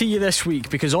good to you this week,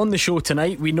 because on the show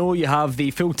tonight, we know you have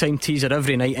the full-time teaser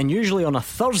every night, and usually on a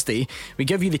Thursday we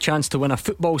give you the chance to win a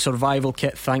football survival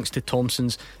kit thanks to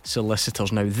Thompson's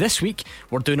solicitors. Now this week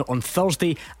we're doing it on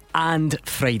Thursday and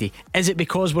Friday. Is it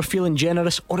because we're feeling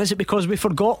generous, or is it because we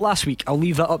forgot last week? I'll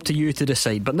leave that up to you to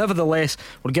decide. But nevertheless,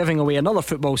 we're giving away another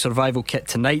football survival kit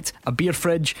tonight. A beer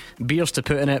fridge, beers to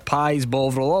put in it, pies,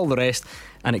 bovril, all the rest.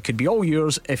 And it could be all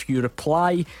yours if you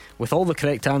reply with all the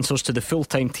correct answers to the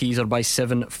full-time teaser by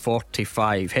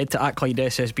 7:45. Head to @Clyde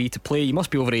SSB to play. You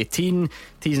must be over 18.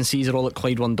 T's and C's are all at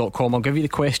Clyde1.com. I'll give you the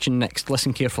question next.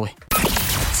 Listen carefully.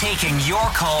 Taking your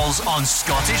calls on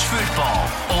Scottish football.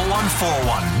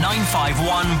 0141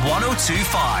 951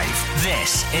 1025.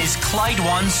 This is Clyde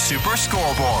One Super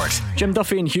Scoreboard. Jim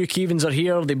Duffy and Hugh Keevins are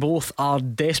here. They both are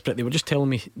desperate. They were just telling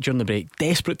me during the break,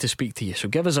 desperate to speak to you. So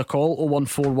give us a call,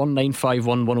 0141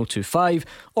 951 1025,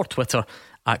 or Twitter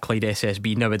 @Clyde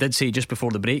SSB. Now, I did say just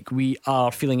before the break, we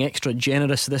are feeling extra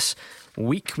generous this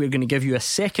week. We're going to give you a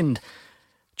second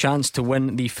chance to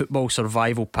win the football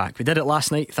survival pack. We did it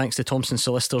last night thanks to Thompson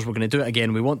Solicitors. We're going to do it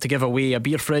again. We want to give away a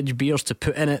beer fridge, beers to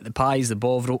put in it, the pies, the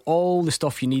bovril, all the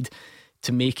stuff you need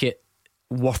to make it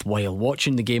worthwhile.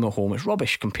 Watching the game at home, it's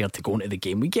rubbish compared to going to the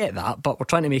game. We get that, but we're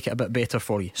trying to make it a bit better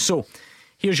for you. So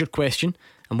here's your question,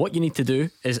 and what you need to do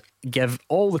is give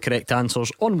all the correct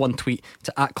answers on one tweet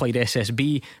to @Clyde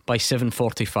SSB by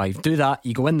 7:45. Do that,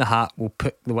 you go in the hat. We'll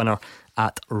pick the winner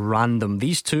at random.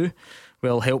 These two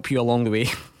will help you along the way.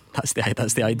 That's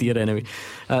the idea anyway.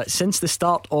 Since the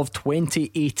start of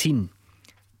 2018,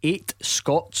 8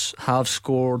 Scots have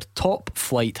scored top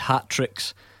flight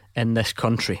hat-tricks in this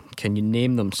country. Can you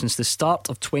name them? Since the start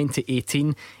of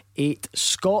 2018, 8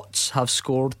 Scots have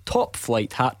scored top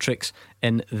flight hat-tricks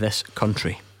in this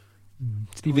country.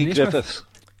 Stephen Naismith.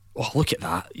 Oh, look at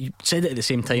that. You said it at the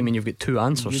same time and you've got 2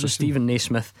 answers. So Stephen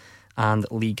Naismith and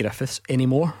Lee Griffiths. Any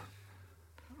more?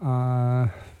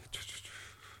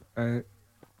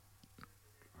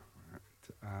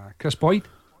 Chris Boyd?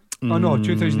 Oh no,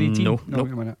 2018. No.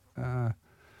 Wait a minute.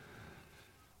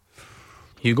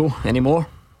 Hugo, any more?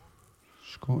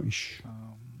 Scottish.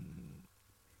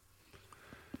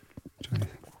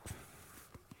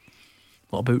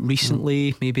 What about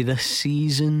recently? Maybe this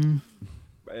season?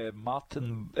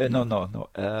 Martin. No.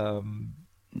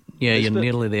 Yeah, you're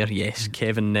nearly there. Yes,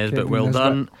 Kevin Nesbitt. Kevin Well Nesbitt.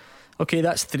 done. Okay,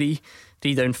 that's 3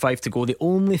 down, 5 to go. The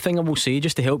only thing I will say,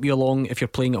 just to help you along if you're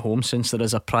playing at home, since there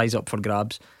is a prize up for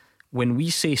grabs, when we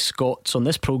say Scots on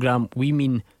this programme, we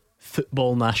mean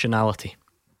football nationality,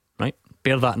 right?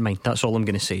 Bear that in mind. That's all I'm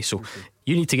going to say. So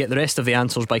you need to get the rest of the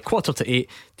answers by 7:45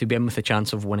 to be in with a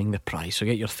chance of winning the prize. So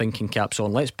get your thinking caps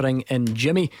on. Let's bring in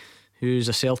Jimmy, who's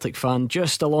a Celtic fan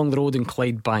just along the road in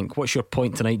Clydebank. What's your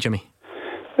point tonight, Jimmy?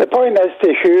 The point is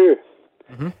to Hugh.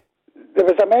 There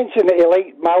was a mention that he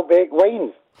liked Malbec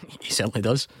wine. He certainly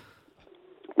does.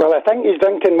 Well, I think he's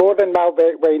drinking more than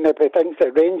Malbec wine if he thinks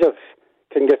that Rangers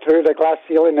can get through the glass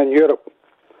ceiling in Europe.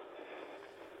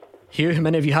 Hugh, how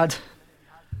many have you had?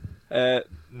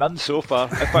 None so far.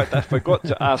 In fact, I forgot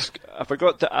to ask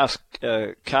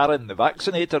Karen, the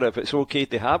vaccinator, if it's okay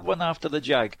to have one after the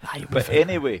Jag. But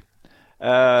anyway,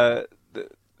 the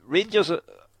Rangers,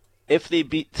 if they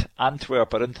beat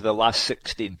Antwerp, are into the last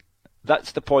 16.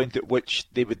 That's the point at which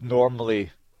they would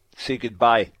normally say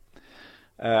goodbye.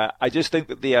 I just think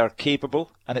that they are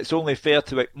capable, and it's only fair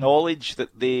to acknowledge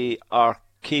that they are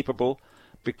capable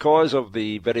because of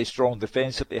the very strong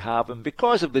defence that they have and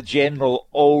because of the general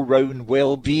all-round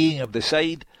well-being of the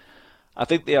side. I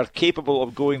think they are capable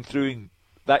of going through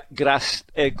that glass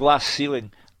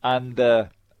ceiling and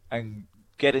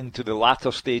getting to the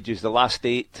latter stages, the last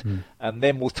 8, and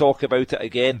then we'll talk about it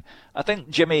again. I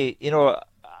think, Jimmy,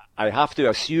 I have to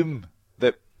assume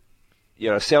that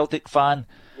you're a Celtic fan.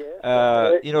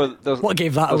 What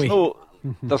gave that away?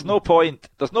 There's no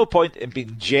point in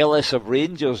being jealous of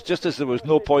Rangers, just as there was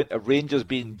no point of Rangers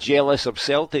being jealous of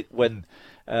Celtic when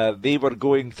they were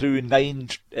going through 9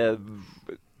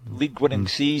 league-winning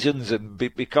seasons and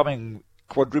becoming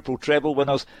quadruple treble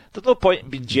winners. There's no point in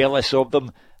being jealous of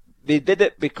them. They did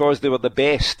it because they were the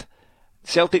best.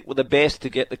 Celtic were the best to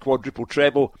get the quadruple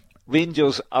treble.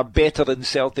 Rangers are better than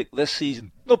Celtic this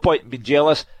season. No point in being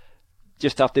jealous.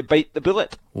 Just have to bite the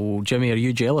bullet. Oh, Jimmy, are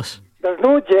you jealous? There's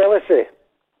no jealousy.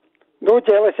 No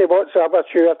jealousy whatsoever,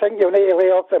 Hugh. I think you need to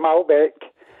lay off the Malbec.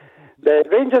 The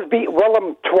Rangers beat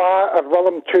Willem 2 or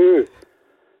Willem 2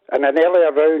 in an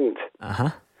earlier round.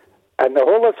 And the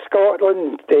whole of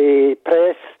Scotland, the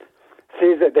press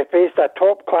says that they faced a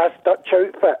top-class Dutch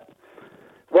outfit.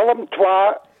 Willem 2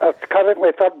 are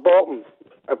currently third bottom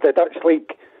of the Dutch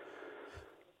league.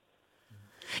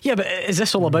 Yeah, but is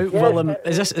this all about Willem?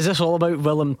 Is this all about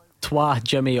Willem 2,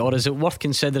 Jimmy, or is it worth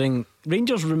considering?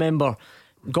 Rangers, remember,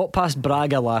 got past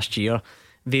Braga last year.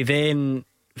 They then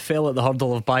fell at the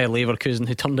hurdle of Bayer Leverkusen,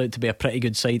 who turned out to be a pretty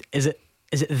good side. Is it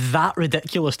is it that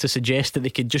ridiculous to suggest that they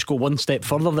could just go one step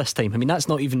further this time? I mean, that's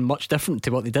not even much different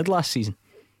to what they did last season.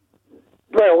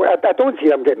 Well, I don't see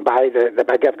them getting by the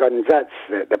bigger guns. That's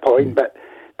the point. But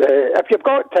if you've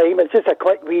got time, it's just a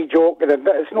quick wee joke, and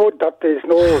it's no dirty, it's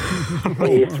no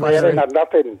swearing or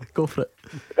nothing. Go for it.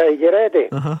 Right, you ready?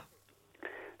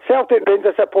 Celtic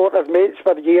Rangers supporters mates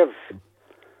for years.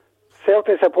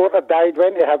 Celtic supporter died,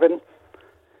 went to heaven.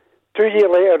 2 years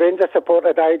later, Rangers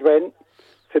supporter died, went.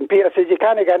 St Peter says, you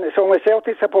can't get in, it's only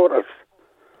Celtic supporters.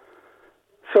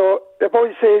 So the boy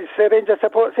says, the Rangers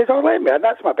supporter says, oh, let me in,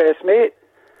 that's my best mate.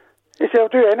 He says, I'll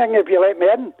do anything if you let me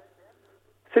in.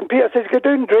 St Peter says, go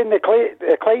down and drain the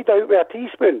Clyde out with a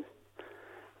teaspoon.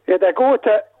 He had a go at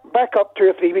it, back up 2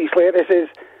 or 3 weeks later, he says,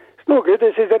 it's no good.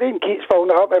 He says, the rain keeps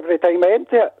falling up every time I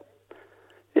empty it.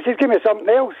 He says, give me something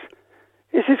else.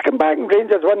 He says, come back and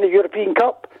Rangers won the European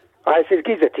Cup. I says,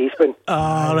 give us a teaspoon.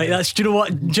 Right, that's, do you know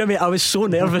what, Jimmy, I was so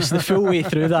nervous the full way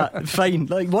through that. Fine,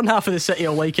 like one half of the city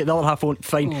will like it, the other half won't.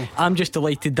 Fine. I'm just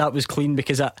delighted that was clean,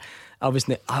 because I was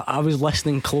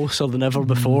listening closer than ever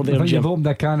before there, I think Jim. you've opened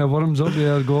a can of worms up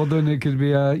there, Gordon. It could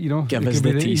be give it us could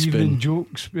be the teaspoon. evening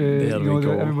jokes, there we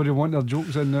go. everybody want their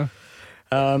jokes in there.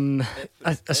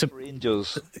 If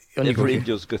Rangers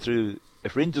go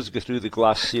through the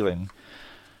glass ceiling,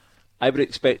 I would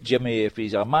expect Jimmy, if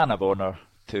he's a man of honour,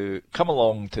 to come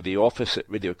along to the office at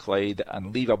Radio Clyde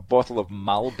and leave a bottle of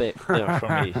Malbec there for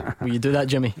me. Will you do that,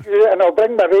 Jimmy? Yeah, and I'll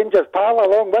bring my Rangers pal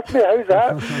along with me. How's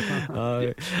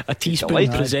that? A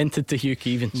teaspoon presented to Hugh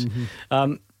Keevins.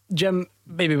 Jim,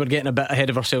 maybe we're getting a bit ahead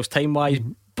of ourselves time-wise,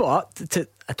 but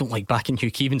I don't like backing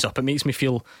Hugh Keevins up. It makes me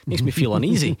feel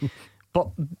uneasy. But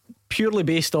purely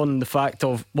based on the fact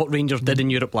of what Rangers did in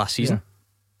Europe last season,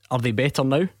 are they better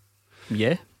now?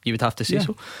 Yeah, you would have to say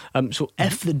so. So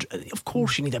if of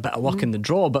course you need a bit of luck in the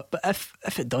draw, but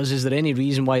if it does, is there any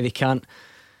reason why they can't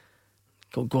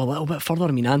go a little bit further?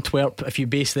 I mean, Antwerp, if you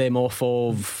base them off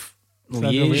of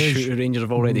Liège, who Rangers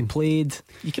have already played,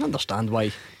 you can understand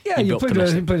why. Yeah, you played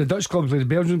the Dutch clubs, played the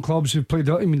Belgian clubs who played.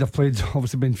 I mean, they've played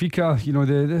obviously Benfica. You know,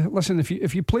 listen,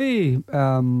 if you play,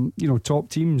 top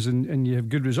teams and you have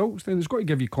good results, then it's got to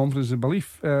give you confidence and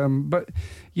belief. But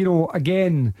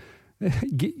again,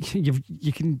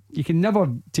 you can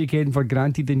never take anything for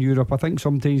granted in Europe. I think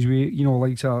sometimes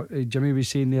Jimmy was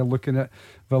saying there, looking at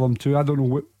Willem II, I don't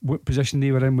know what position they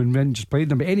were in when Rangers played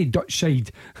them, but any Dutch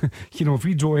side, if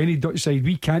we draw any Dutch side,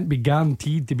 we can't be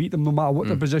guaranteed to beat them no matter what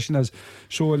their position is.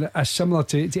 So it's similar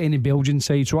to any Belgian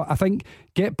side. So I think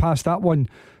get past that one,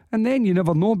 and then you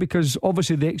never know, because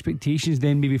obviously the expectations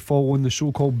then maybe fall on the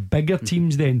so-called bigger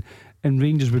teams then, and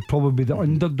Rangers would probably be the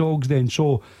underdogs then.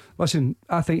 So listen,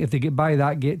 I think if they get by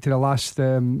that, get to the last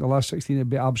 16, it'd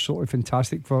be absolutely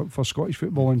fantastic for Scottish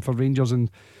football and for Rangers. And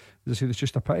as I say, it's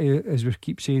just a pity, as we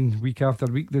keep saying week after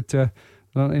week, that there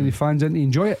aren't any fans in to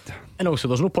enjoy it. And also,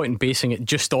 there's no point in basing it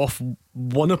just off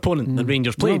one opponent that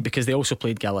Rangers played, because they also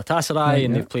played Galatasaray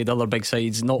and they've played other big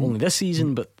sides, not only this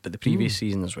season but the previous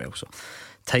season as well. So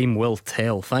time will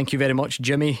tell. Thank you very much,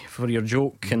 Jimmy, for your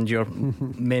joke and your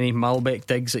many Malbec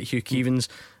digs at Hugh Keevins.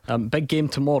 Big game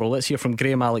tomorrow. Let's hear from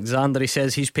Graham Alexander. He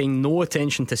says he's paying no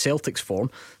attention to Celtic's form.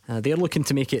 They're looking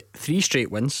to make it 3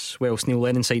 straight wins, whilst Neil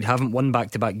Lennon's side haven't won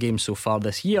back-to-back games so far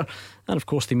this year. And of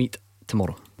course they meet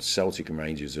tomorrow. Celtic and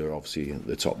Rangers are obviously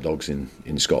the top dogs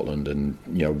in Scotland, and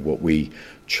what we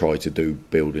tried to do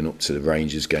building up to the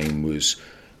Rangers game was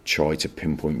try to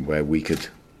pinpoint where we could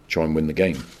try and win the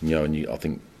game. I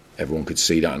think everyone could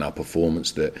see that in our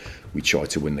performance, that we tried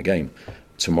to win the game.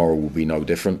 Tomorrow will be no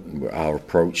different. Our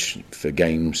approach for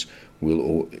games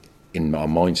in our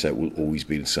mindset will always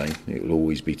be the same. It will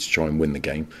always be to try and win the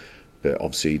game, but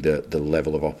obviously the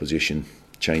level of opposition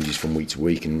changes from week to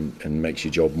week and makes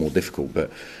your job more difficult.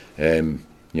 But I'm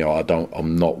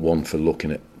not one for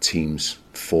looking at teams'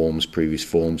 forms, previous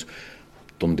forms.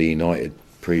 Dundee United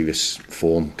previous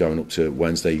form going up to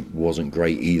Wednesday wasn't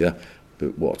great either,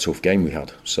 but what a tough game we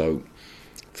had. So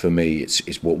for me,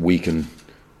 it's what we can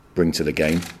bring to the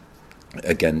game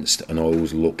against, and I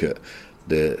always look at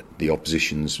the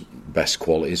opposition's best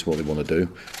qualities, what they want to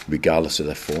do, regardless of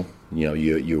their form.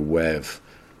 You're aware of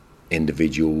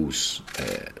individuals'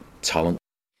 talent.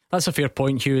 That's a fair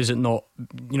point, Hugh, is it not?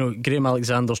 Graham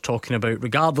Alexander's talking about,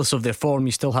 regardless of their form,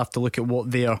 you still have to look at what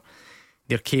they're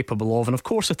capable of. And of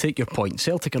course, I take your point.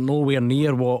 Celtic are nowhere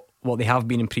near what they have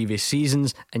been in previous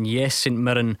seasons. And yes, St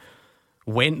Mirren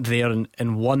went there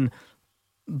and won,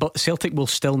 but Celtic will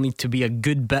still need to be a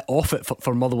good bit off it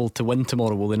for Motherwell to win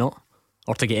tomorrow, will they not?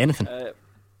 Or to get anything?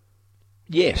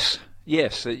 Yes,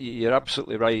 you're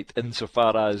absolutely right,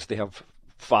 insofar as they have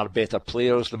far better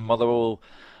players than Motherwell.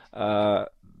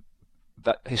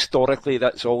 that historically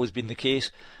that's always been the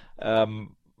case.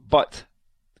 But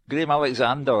Graham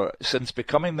Alexander, since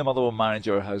becoming the Motherwell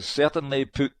manager, has certainly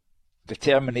put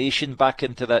determination back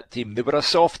into that team. They were a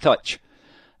soft touch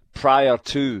prior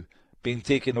to being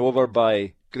taken over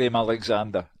by Graham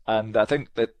Alexander, and I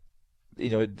think that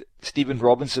Stephen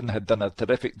Robinson had done a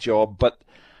terrific job, but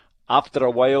after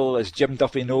a while, as Jim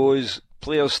Duffy knows,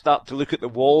 players start to look at the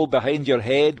wall behind your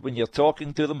head when you're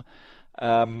talking to them,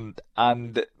 and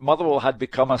Motherwell had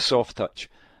become a soft touch.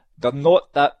 They're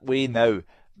not that way now.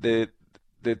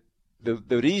 The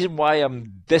reason why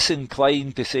I'm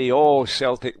disinclined to say,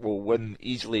 Celtic will win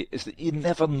easily, is that you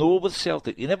never know with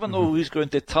Celtic. You never know who's going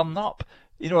to turn up.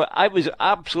 I was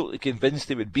absolutely convinced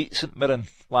they would beat St Mirren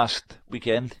last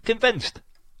weekend. Convinced.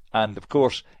 And, of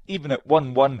course, even at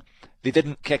 1-1, they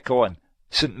didn't kick on.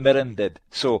 St Mirren did.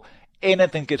 So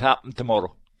anything could happen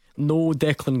tomorrow. No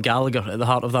Declan Gallagher at the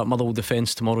heart of that Motherwell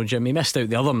defence tomorrow, Jim. He missed out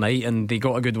the other night and they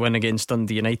got a good win against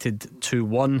Dundee United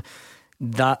 2-1.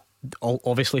 That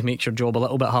obviously makes your job a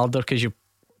little bit harder, because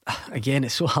again,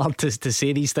 it's so hard to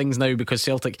say these things now, because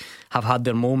Celtic have had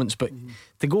their moments, but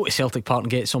to go to Celtic Park and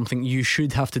get something, you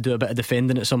should have to do a bit of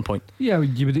defending at some point. Yeah,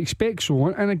 you would expect so.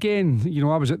 And again,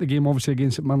 I was at the game obviously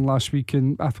against St Mirren last week,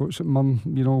 and I thought St Mirren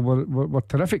were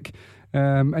terrific,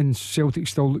 and Celtic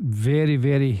still looked very,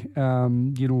 very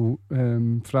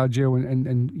fragile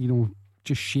and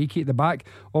just shaky at the back.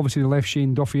 Obviously they left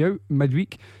Shane Duffy out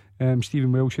midweek,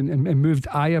 Stephen Welsh, and moved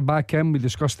Ayer back in. We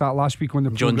discussed that last week on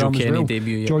the programme as well. John Joe Kenny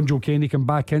debut, yeah. John Joe Kenny came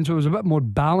back in, so there was a bit more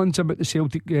balance about the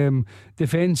Celtic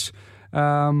defence,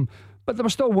 but there were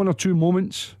still one or two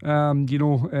moments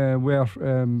where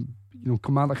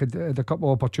Kilmarnock had a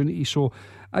couple of opportunities. So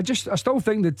I still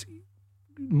think that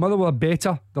Motherwell are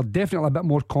better. They're definitely a bit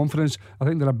more confidence. I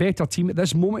think they're a better team at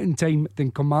this moment in time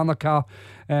than Kilmarnock are,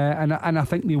 and I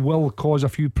think they will cause a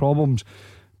few problems.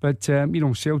 But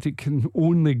Celtic can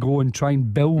only go and try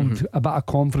and build a bit of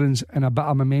confidence and a bit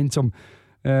of momentum.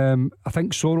 I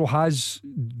think Sorrow has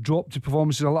dropped his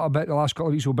performances a little bit the last couple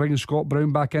of weeks. We're bringing Scott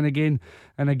Brown back in again,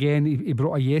 and again he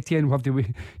brought a Yeti in. We'll have to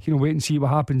wait and see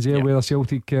what happens there. Whether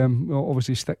Celtic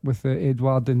obviously stick with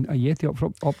Edouard and a Yeti up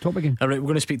top again. Alright, we're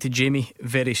going to speak to Jamie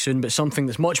very soon, but something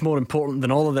that's much more important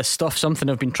than all of this stuff, something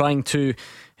I've been trying to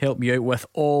help you out with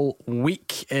all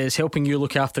week, is helping you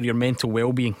look after your mental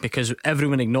well-being, because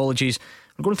everyone acknowledges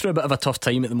we're going through a bit of a tough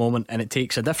time at the moment, and it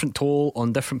takes a different toll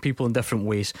on different people in different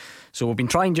ways. So we've been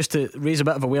trying just to raise a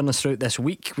bit of awareness throughout this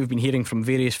week. We've been hearing from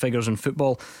various figures in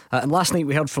football, and last night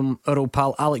we heard from our old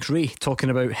pal Alex Ray talking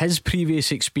about his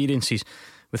previous experiences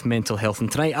with mental health,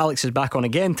 and tonight Alex is back on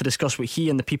again to discuss what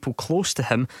he and the people close to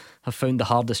him have found the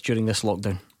hardest during this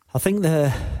lockdown. I think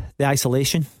the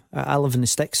isolation. I live in the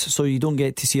sticks, so you don't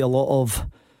get to see a lot of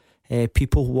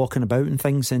people walking about and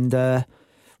things, and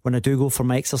when I do go for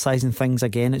my exercise and things,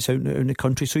 again, it's out in the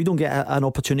country, so you don't get an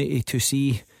opportunity to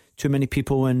see too many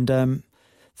people. And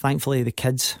thankfully the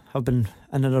kids have been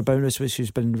in and about us, which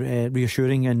has been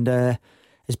reassuring, and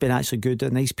it's been actually good, a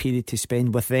nice period to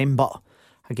spend with them. But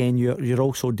again, you're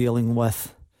also dealing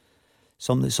with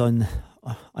something that's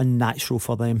unnatural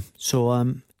for them,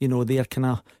 so they're kind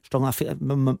of strong. I feel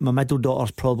my middle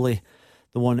daughter's probably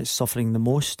the one that's suffering the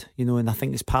most, and I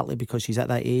think it's partly because she's at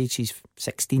that age. She's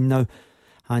 16 now,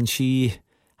 and she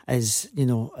is,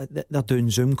 they're doing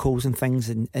Zoom calls and things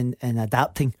and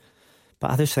adapting.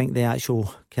 But I just think the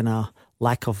actual kind of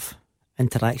lack of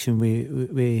interaction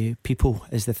with people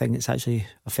is the thing that's actually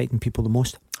affecting people the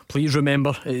most. Please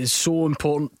remember, it is so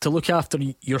important to look after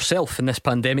yourself in this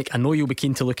pandemic. I know you'll be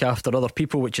keen to look after other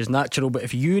people, which is natural, but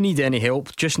if you need any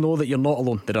help, just know that you're not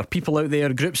alone. There are people out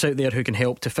there, groups out there who can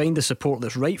help. To find the support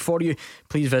that's right for you,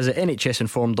 please visit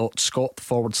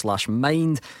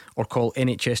nhsinform.scot/mind or call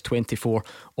NHS 24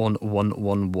 on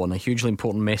 111. A hugely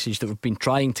important message that we've been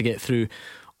trying to get through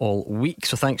all week.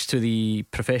 So thanks to the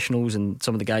professionals and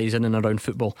some of the guys in and around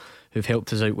football who've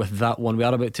helped us out with that one. We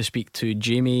are about to speak to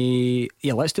Jamie.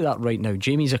 Yeah, let's do that right now.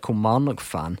 Jamie's a Kilmarnock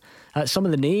fan. Some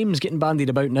of the names getting bandied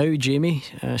about now, Jamie,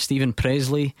 Stephen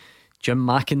Presley, Jim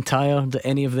McIntyre. Do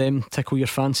any of them tickle your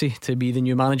fancy to be the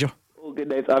new manager? All good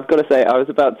names. I've got to say, I was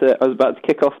about to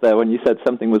kick off there when you said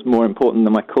something was more important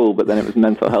than my call, but then it was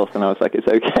mental health, and I was like, it's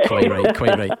okay. Quite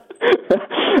right.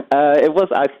 It was.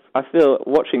 I feel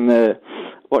watching the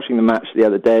match the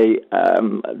other day,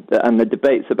 and the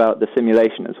debates about the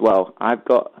simulation as well.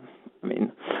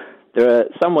 There are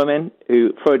some women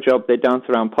who, for a job, they dance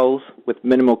around poles with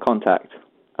minimal contact,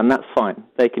 and that's fine.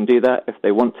 They can do that if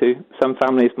they want to. Some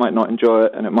families might not enjoy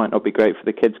it, and it might not be great for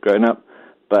the kids growing up,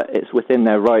 but it's within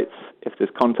their rights. If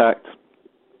there's contact,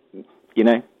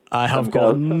 I have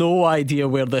got no idea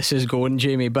where this is going,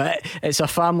 Jamie, but it's a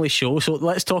family show, so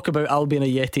let's talk about Albion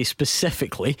Ayeti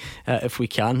specifically, if we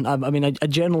can. I mean, I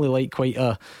generally like quite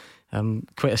a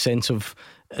sense of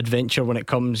adventure when it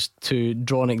comes to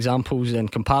drawing examples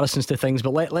and comparisons to things,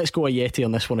 but let's go Ayeti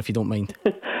on this one if you don't mind.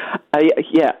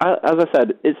 Yeah, as I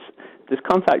said, there's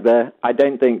contact there. I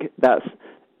don't think that's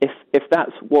if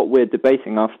that's what we're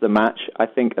debating after the match. I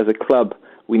think as a club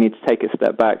we need to take a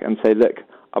step back and say, look,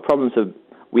 our problems are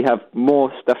we have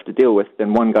more stuff to deal with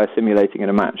than one guy simulating in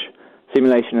a match.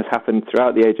 Simulation has happened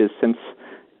throughout the ages since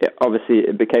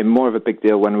it became more of a big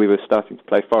deal when we were starting to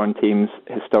play foreign teams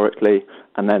historically,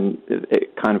 and then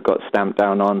it kind of got stamped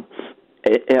down on.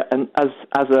 And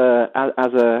as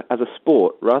a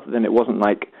sport, rather than it wasn't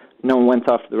like no one went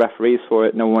after the referees for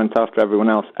it, no one went after everyone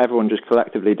else. Everyone just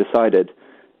collectively decided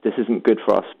this isn't good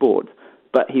for our sport.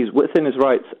 But he's within his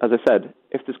rights, as I said.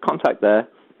 If there's contact there,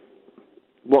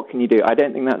 what can you do? I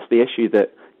don't think that's the issue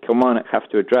that Kilmarnock have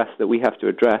to address, that we have to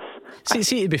address.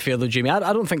 See, to be fair though, Jamie,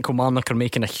 I don't think Kilmarnock are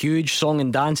making a huge song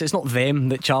and dance. It's not them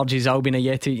that charges Albion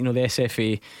Ayeti. You know, the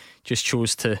SFA just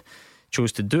chose to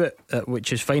do it,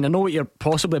 which is fine. I know what you're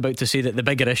possibly about to say, that the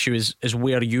bigger issue is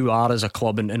where you are as a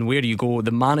club and where you go.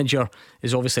 The manager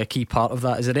is obviously a key part of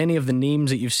that. Is there any of the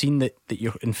names that you've seen that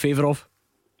you're in favour of?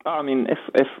 I mean,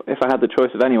 if I had the choice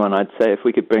of anyone, I'd say if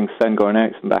we could bring Senghor and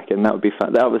Eriksson back in, that would be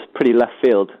fun. That was pretty left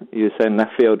field. You were saying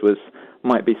left field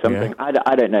might be something. Yeah.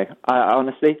 I don't know. I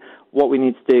honestly, what we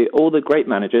need to do, all the great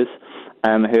managers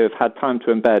who have had time to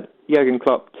embed, Jurgen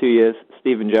Klopp 2 years,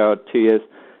 Steven Gerrard 2 years,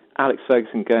 Alex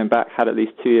Ferguson going back had at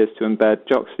least 2 years to embed,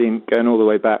 Jock Stein going all the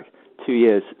way back 2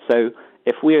 years. So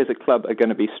if we as a club are going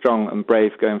to be strong and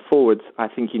brave going forwards, I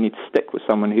think you need to stick with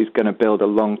someone who's going to build a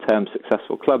long-term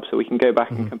successful club so we can go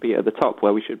back and compete at the top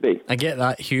where we should be. I get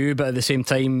that, Hugh, but at the same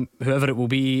time, whoever it will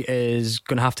be is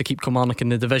going to have to keep Kilmarnock in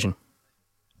the division.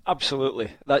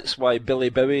 Absolutely. That's why Billy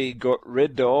Bowie got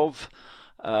rid of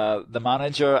the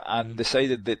manager and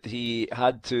decided that he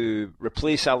had to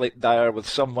replace Alec Dyer with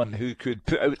someone who could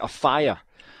put out a fire.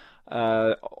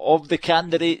 Of the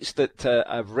candidates that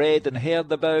I've read and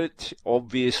heard about,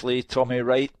 obviously Tommy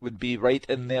Wright would be right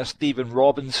in there, Stephen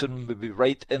Robinson would be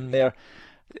right in there,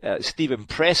 Stephen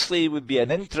Presley would be an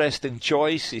interesting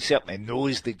choice. He certainly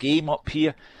knows the game up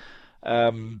here.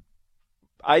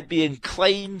 I'd be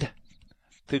inclined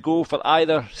to go for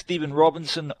either Stephen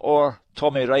Robinson or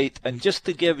Tommy Wright. And just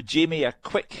to give Jamie a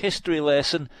quick history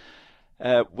lesson,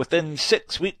 within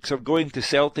 6 weeks of going to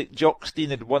Celtic, Jock Stein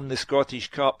had won the Scottish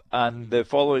Cup, and the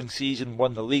following season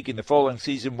won the league, and the following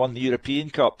season won the European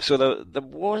Cup. So there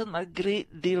wasn't a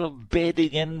great deal of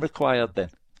bedding in required then.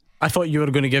 I thought you were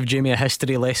going to give Jamie a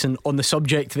history lesson on the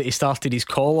subject that he started his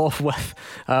call off with,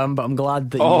 but I'm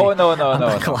glad that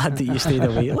glad that you stayed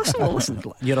away. Listen,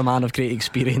 you're a man of great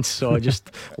experience, so just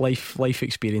life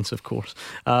experience, of course.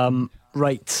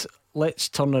 Right, let's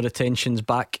turn our attentions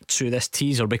back to this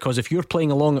teaser, because if you're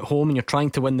playing along at home and you're trying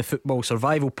to win the football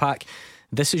survival pack,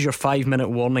 this is your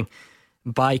 5-minute warning.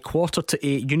 By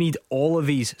 7:45, you need all of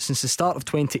these. Since the start of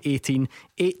 2018,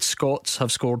 8 Scots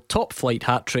have scored top-flight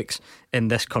hat-tricks in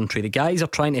this country. The guys are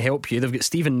trying to help you. They've got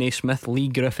Stephen Naismith, Lee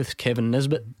Griffiths, Kevin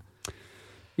Nisbet.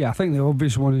 Yeah, I think the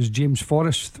obvious one is James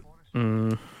Forrest.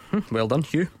 Well done,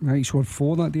 Hugh. He scored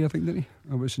 4 that day, I think, didn't he?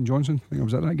 At St Johnson. I think I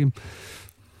was at that game.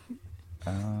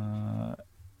 I'm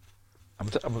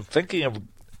thinking of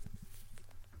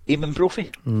Eamon Brophy.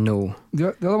 No. The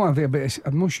other one I think about is,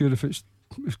 I'm not sure if it's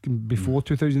before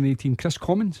 2018, Chris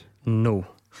Commons. No.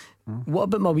 What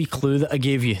about my wee clue that I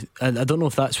gave you? I don't know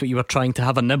if that's what you were trying to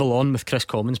have a nibble on with Chris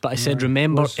Commons, but I said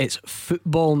remember it's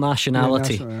football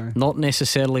nationality, not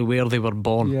necessarily where they were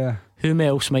born. Whom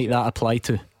else might that apply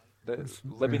to?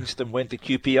 Livingston went to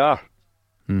QPR.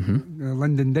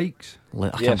 Lyndon Dykes. I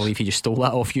can't believe he just stole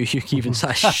that off you, Hugh Keevins.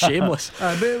 That's shameless.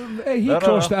 He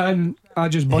crossed it in. I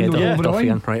just bundled it over the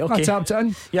line. Right, okay. I tapped it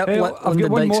in. Yep, I've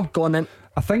got one more. Go on then.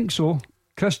 I think so.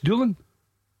 Chris Doolan.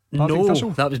 No,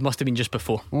 that must have been just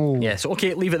before. Yes,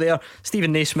 okay, leave it there.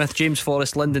 Stephen Naismith, James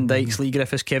Forrest, Lyndon Dykes, Lee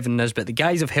Griffiths, Kevin Nisbet. The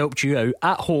guys have helped you out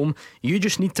at home. You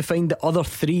just need to find the other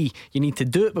 3. You need to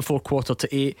do it before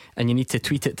 7:45, and you need to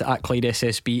tweet it to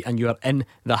 @ClydeSSB, and you are in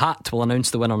the hat. We'll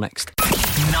announce the winner next.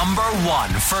 Number 1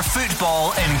 for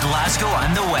football in Glasgow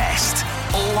and the West.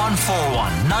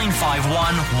 0141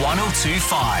 951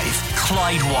 1025.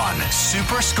 Clyde 1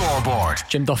 Super Scoreboard.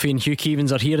 Jim Duffy and Hugh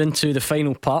Keevins are here into the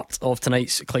final part of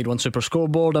tonight's Clyde 1 Super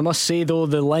Scoreboard. I must say though,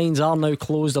 the lines are now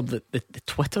closed. The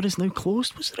Twitter is now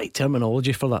closed. What's the right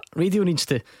terminology for that? Radio needs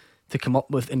to come up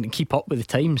with and keep up with the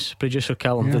times. Producer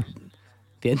Callum,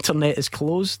 the internet is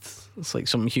closed. It's like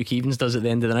something Hugh Keevins does at the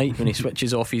end of the night when he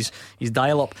switches off his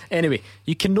dial-up. Anyway,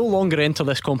 you can no longer enter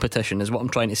this competition, is what I'm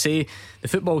trying to say. The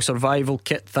football survival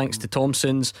kit, thanks to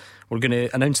Thompson's, we're going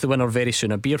to announce the winner very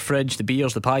soon. A beer fridge, the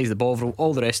beers, the pies, the bovril,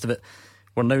 all the rest of it.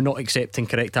 We're now not accepting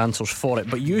correct answers for it,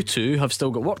 but you two have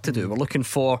still got work to do. We're looking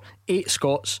for 8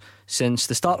 Scots since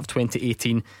the start of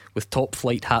 2018 with top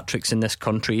flight hat-tricks in this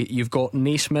country. You've got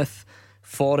Naismith,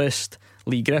 Forrest,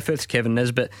 Lee Griffiths, Kevin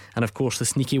Nisbet, and of course the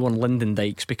sneaky one Lyndon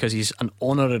Dykes, because he's an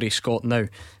honorary Scot now.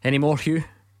 Any more, Hugh?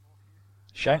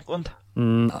 Shankland?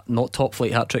 Not top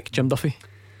flight hat-trick. Jim Duffy?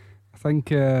 I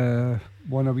think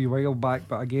one a wee while back,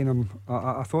 but again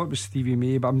I thought it was Stevie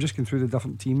May, but I'm just going through the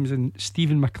different teams. And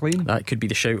Stephen McLean, that could be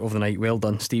the shout of the night. Well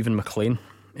done, Stephen McLean.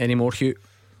 Any more, Hugh?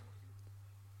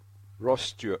 Ross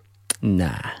Stewart?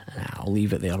 Nah, I'll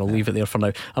leave it there. I'll leave it there for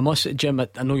now. I must, Jim,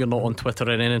 I know you're not on Twitter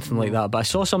or anything like that, but I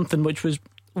saw something which was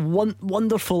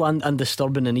wonderful and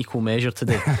disturbing in equal measure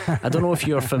today. I don't know if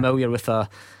you're familiar with a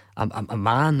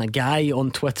guy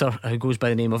on Twitter who goes by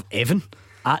the name of Evan,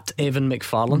 at Evan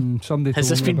McFarlane. Has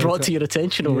this been brought to your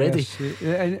attention already?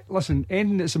 Yes. Listen,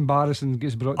 anything that's embarrassing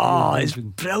gets brought to your attention.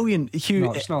 It's brilliant, Hugh.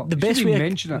 No, it's not. The best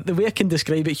way I can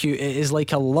describe it, Hugh, it is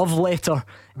like a love letter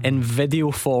in video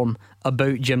form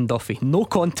about Jim Duffy. No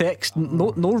context,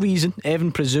 no reason.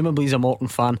 Evan presumably is a Morton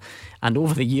fan, and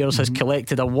over the years has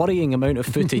collected a worrying amount of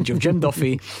footage of Jim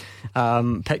Duffy,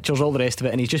 pictures, all the rest of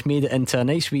it, and he's just made it into a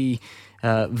nice wee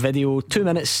video, 2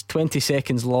 minutes 20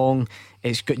 seconds long.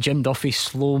 It's got Jim Duffy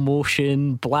slow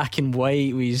motion, black and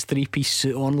white, with his 3-piece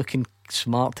suit on, looking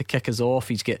smart to kick us off.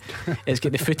 It's got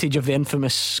the footage of the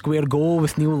infamous square goal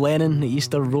with Neil Lennon at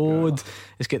Easter Road.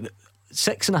 It's got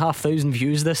 6,500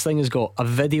 views. This thing has got a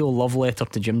video love letter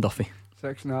to Jim Duffy.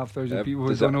 6,500 people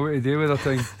who don't know what to do with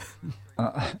their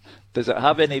time. Does it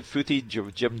have any footage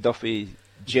of Jim Duffy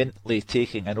gently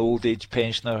taking an old age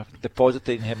pensioner,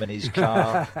 depositing him in his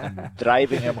car and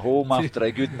driving him home after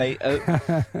a good night out?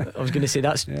 I was going to say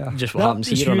that's just what happens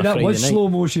here on a Friday night. That was slow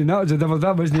motion.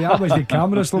 That was the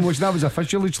camera slow motion. That was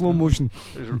officially slow motion.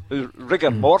 Rigor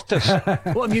mortis.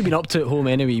 What have you been up to at home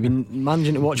anyway? You been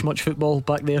managing to watch much football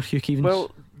back there, Hugh Keevins?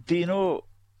 Well, do you know,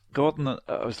 Gordon,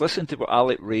 I was listening to what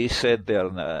Alec Ray said there,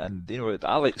 and you know,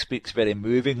 Alec speaks very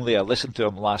movingly. I listened to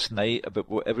him last night about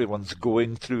what everyone's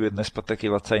going through in this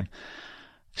particular time.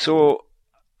 So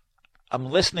I'm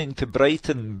listening to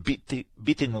Brighton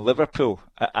beating Liverpool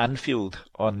at Anfield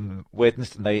on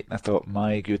Wednesday night, and I thought,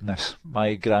 my goodness,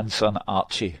 my grandson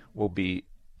Archie will be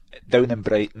down in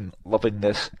Brighton loving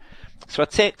this. So I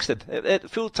texted, at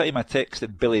full time I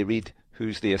texted Billy Reid,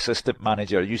 who's the assistant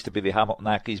manager, used to be the Hamilton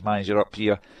Accies manager up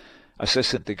here,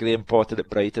 assistant to Graham Potter at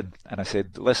Brighton, and I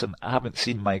said, listen, I haven't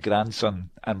seen my grandson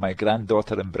and my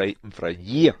granddaughter in Brighton for a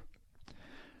year.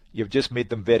 You've just made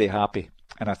them very happy.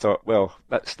 And I thought, well,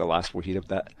 that's the last we'll hear of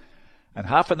that. And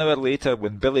half an hour later,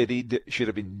 when Billy Reid should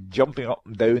have been jumping up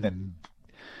and down and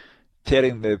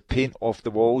tearing the paint off the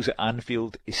walls at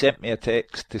Anfield, he sent me a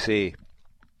text to say,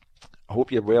 I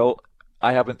hope you're well.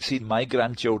 I haven't seen my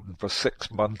grandchildren for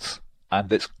 6 months,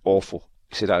 and it's awful.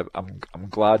 He said, I'm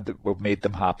glad that we've made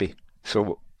them happy.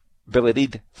 So, Billy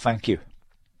Reid, thank you.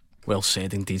 Well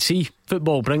said indeed. See,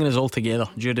 football bringing us all together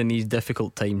during these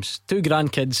difficult times. Two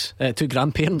grandparents,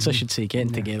 I should say,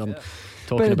 getting together and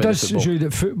talking but about it does football. show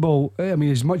that football, I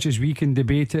mean, as much as we can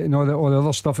debate it and all the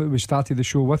other stuff that we started the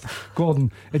show with,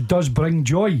 Gordon, it does bring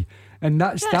joy. And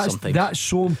that's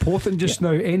so important just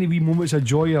now. Any wee moments of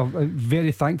joy are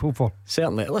very thankful for.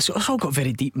 Certainly. It's all got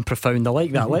very deep and profound. I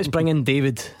like that. Let's bring in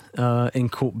David in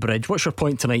Coatbridge. What's your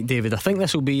point tonight, David? I think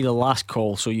this will be the last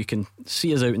call, so you can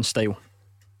see us out in style.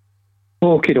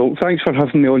 Okay, thanks for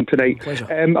having me on tonight. Pleasure.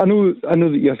 I know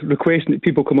that you're requesting that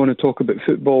people come on and talk about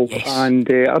football, yes. And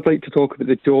I'd like to talk about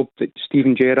the job that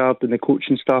Steven Gerrard and the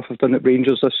coaching staff have done at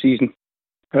Rangers this season.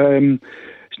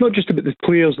 It's not just about the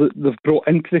players that they've brought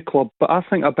into the club, but I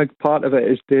think a big part of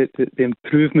it is the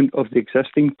improvement of the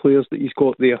existing players that he's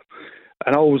got there.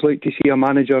 And I always like to see a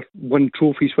manager win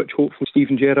trophies, which hopefully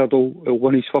Steven Gerrard will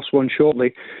win his first one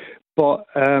shortly. But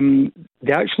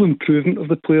the actual improvement of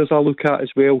the players I look at as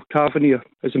well, Tavernier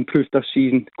has improved this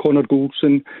season, Connor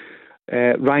Goldson,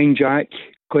 Ryan Jack,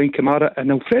 Glenn Kamara,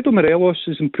 and Alfredo Morelos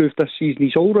has improved this season.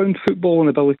 His all-round footballing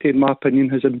ability, in my opinion,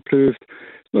 has improved.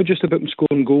 It's not just about him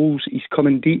scoring goals, he's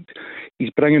coming deep, he's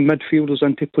bringing midfielders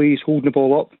into play, he's holding the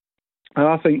ball up. And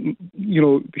I think,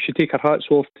 we should take our hats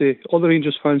off to other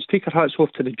Rangers fans, take our hats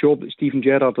off to the job that Steven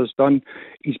Gerrard has done.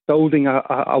 He's building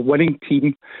a winning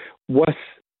team with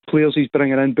players he's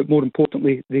bringing in, but more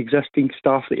importantly, the existing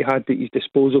staff that he had at his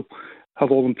disposal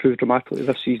have all improved dramatically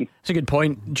this season. It's a good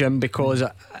point, Jim, because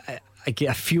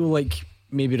I feel like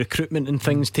maybe recruitment and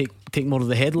things take more of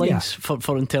the headlines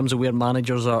for in terms of where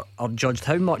managers are judged.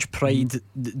 How much pride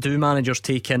do managers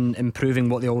take in improving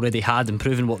what they already had,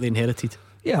 improving what they inherited?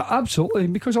 Yeah, absolutely.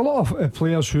 Because a lot of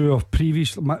players who have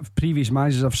previous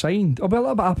managers have signed will be a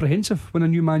little bit apprehensive when a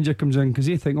new manager comes in, because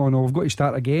they think, oh no, we've got to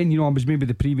start again. I was maybe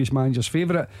the previous manager's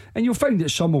favourite, and you'll find that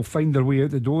some will find their way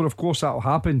out the door. Of course, that'll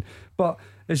happen. But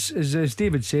as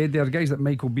David said, there are guys like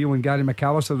Michael Beale and Gary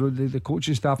McAllister, the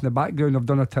coaching staff in the background, have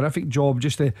done a terrific job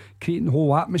just to create the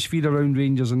whole atmosphere around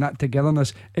Rangers and that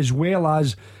togetherness, as well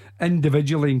as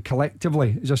individually and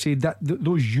collectively. As I said,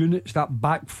 those units, that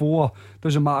back four,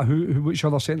 doesn't matter which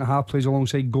other centre half plays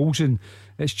alongside Golson,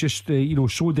 it's just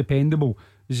so dependable.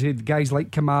 As I said, guys like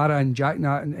Kamara and Jack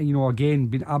Nat, and again,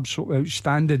 been absolutely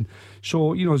outstanding.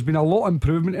 So there's been a lot of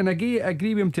improvement, and I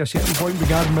agree with him to a certain point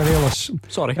regarding Morelos.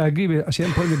 I agree with a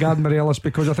certain point regarding Morelos,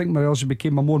 because I think Morelos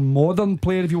became a more modern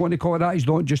player, if you want to call it that. He's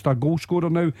not just a goal scorer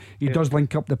now, he does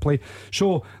link up the play.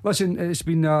 So listen, it's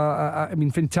been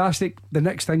fantastic. The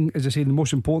next thing, as I say, the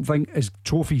most important thing is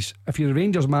trophies. If you're a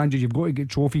Rangers manager, you've got to get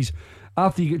trophies.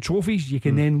 After you get trophies, you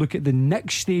can then look at the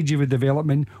next stage of the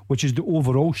development, which is the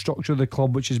overall structure of the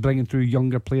club, which is bringing through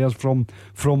younger players from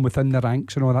within the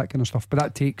ranks and all that kind of stuff. But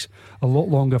that takes a lot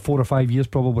longer, 4 or 5 years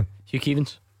probably. Hugh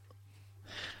Keevins?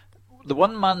 The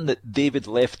one man that David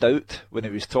left out when he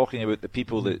was talking about the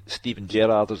people that Steven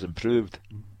Gerrard has improved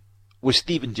was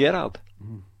Steven Gerrard.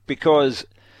 Because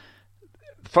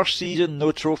first season,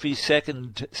 no trophies.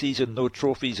 Second season, no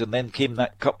trophies. And then came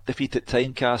that cup defeat at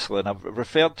Tynecastle. And I've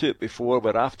referred to it before,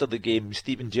 where after the game,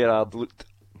 Steven Gerrard looked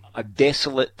a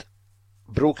desolate,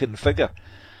 broken figure.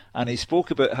 And he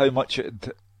spoke about how much it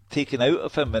had taken out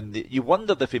of him. And you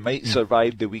wondered if he might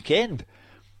survive the weekend.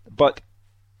 But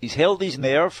he's held his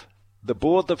nerve. The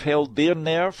board have held their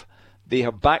nerve. They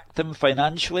have backed him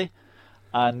financially.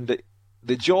 And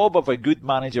the job of a good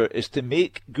manager is to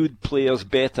make good players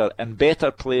better and better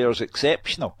players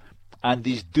exceptional. And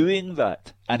he's doing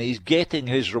that. And he's getting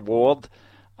his reward.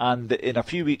 And in a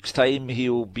few weeks' time,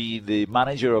 he'll be the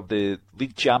manager of the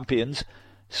league champions.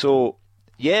 So,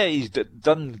 yeah, he's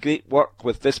done great work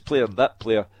with this player and that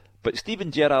player. But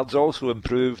Steven Gerrard's also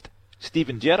improved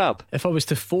Steven Gerrard. If I was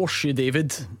to force you,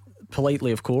 David,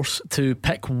 politely of course, to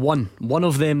pick one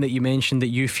of them that you mentioned that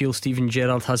you feel Steven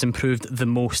Gerrard has improved the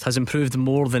most, has improved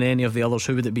more than any of the others,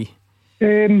 who would it be?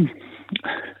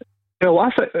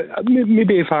 Well,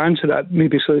 maybe if I answer that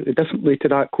maybe slightly differently to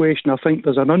that question, I think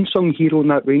there's an unsung hero in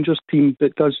that Rangers team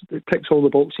that ticks all the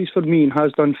boxes for me and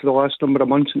has done for the last number of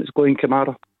months, and it's Glenn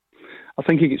Kamara. I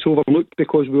think he gets overlooked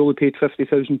because we only paid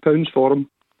 £50,000 for him,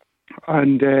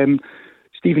 and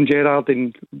Steven Gerrard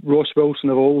and Ross Wilson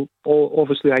have all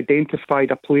obviously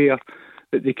identified a player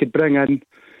that they could bring in,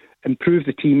 improve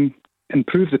the team,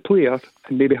 improve the player,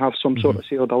 and maybe have some sort of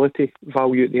saleability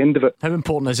value at the end of it. How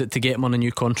important is it to get him on a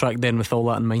new contract then, with all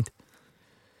that in mind?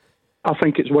 I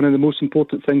think it's one of the most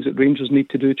important things that Rangers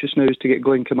need to do just now is to get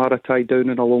Glenn Kamara tied down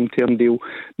in a long-term deal.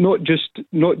 Not just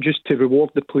to reward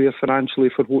the player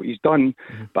financially for what he's done,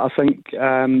 but I think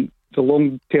the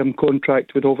long-term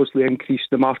contract would obviously increase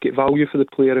the market value for the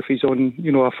player if he's on,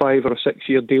 a 5 or a 6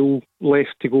 year deal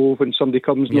left to go when somebody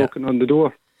comes knocking on the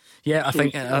door. Yeah, I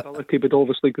think ability would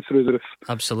obviously go through the roof.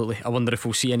 Absolutely. I wonder if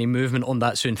we'll see any movement on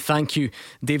that soon. Thank you,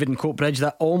 David in Coatbridge.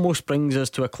 That almost brings us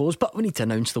to a close, but we need to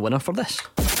announce the winner for this.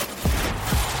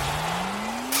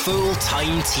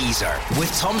 Full-time teaser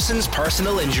with Thompson's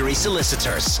personal injury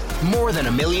solicitors. More than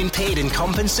 $1 million paid in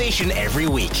compensation every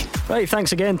week. Right,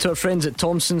 thanks again to our friends at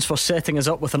Thompson's for setting us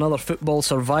up with another football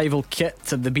survival kit.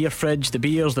 The beer fridge, the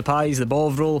beers, the pies, the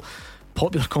bovril.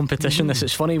 Popular competition. This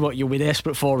is funny what you'll be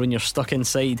desperate for when you're stuck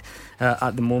inside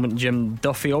at the moment. Jim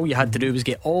Duffy, all you had to do was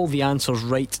get all the answers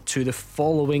right to the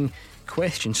following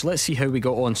question. So let's see how we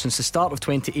got on. Since the start of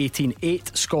 2018,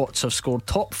 8 Scots have scored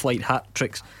top flight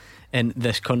hat-tricks in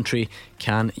this country.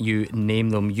 Can you name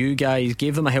them? You guys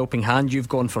gave them a helping hand. You've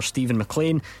gone for Stephen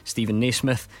McLean, Stephen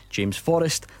Naismith, James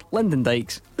Forrest, Lyndon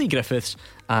Dykes, Lee Griffiths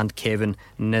and Kevin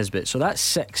Nisbet. So that's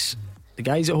 6. The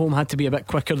guys at home had to be a bit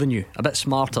quicker than you, a bit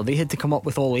smarter. They had to come up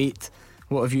with all 8.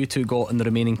 What have you two got in the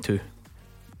remaining 2?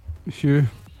 Hugh.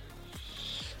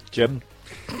 Jim.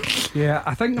 Yeah,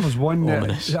 I think there was one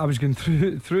that I was going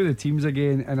through the teams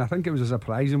again, and I think it was a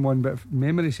surprising one, but if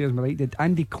memory serves me right, did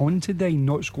Andy Considine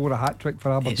not score a hat-trick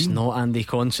for Aberdeen? It's not Andy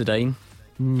Considine.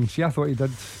 See, I thought he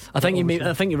did. I think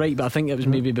you're right, but I think it was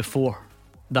maybe before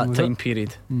that time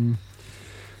period.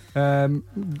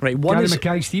 Right, one Gary is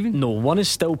Mackay Stephen. No, one is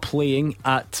still playing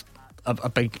at a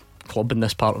big club in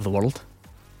this part of the world,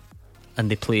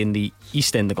 and they play in the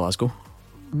East End of Glasgow.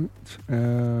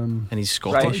 And he's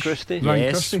Scottish. Ryan Christie.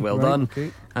 Yes, well done.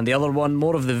 Okay. And the other one,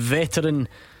 more of the veteran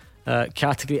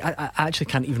category. I actually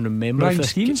can't even remember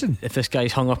if this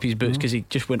guy's hung up his boots because he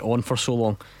just went on for so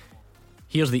long.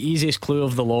 Here's the easiest clue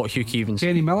of the lot, Hugh Keevins.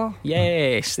 Kenny Miller?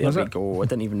 Yes, there we go. I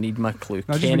didn't even need my clue.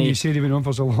 Just when you said he went on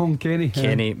for so long,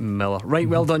 Kenny Miller. Right,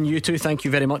 well done you two. Thank you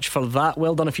very much for that.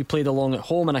 Well done if you played along at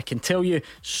home. And I can tell you,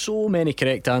 so many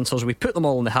correct answers. We put them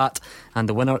all in the hat, and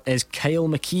the winner is Kyle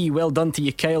McKee. Well done to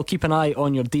you, Kyle. Keep an eye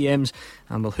on your DMs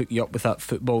and we'll hook you up with that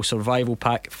football survival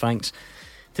pack. Thanks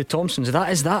to Thompson's.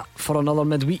 That is that for another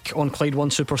midweek on Clyde One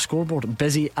Super Scoreboard.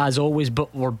 Busy as always,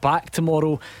 but we're back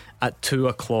tomorrow at 2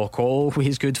 o'clock.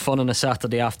 Always good fun on a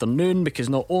Saturday afternoon, because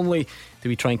not only do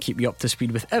we try and keep you up to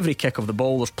speed with every kick of the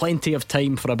ball, there's plenty of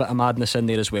time for a bit of madness in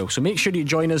there as well. So make sure you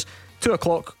join us 2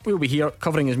 o'clock. We'll be here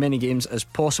covering as many games as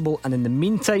possible, and in the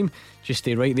meantime, just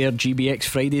stay right there. GBX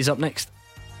Friday's up next.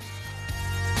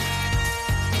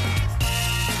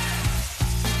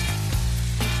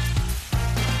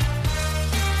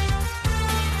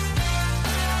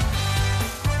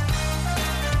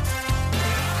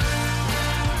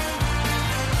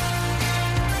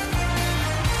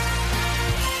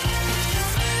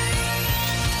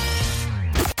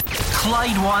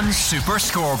 Clyde One Super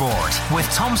Scoreboard with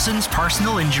Thompson's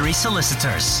personal injury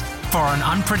solicitors. For an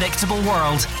unpredictable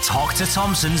world, talk to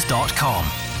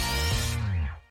Thompsons.com.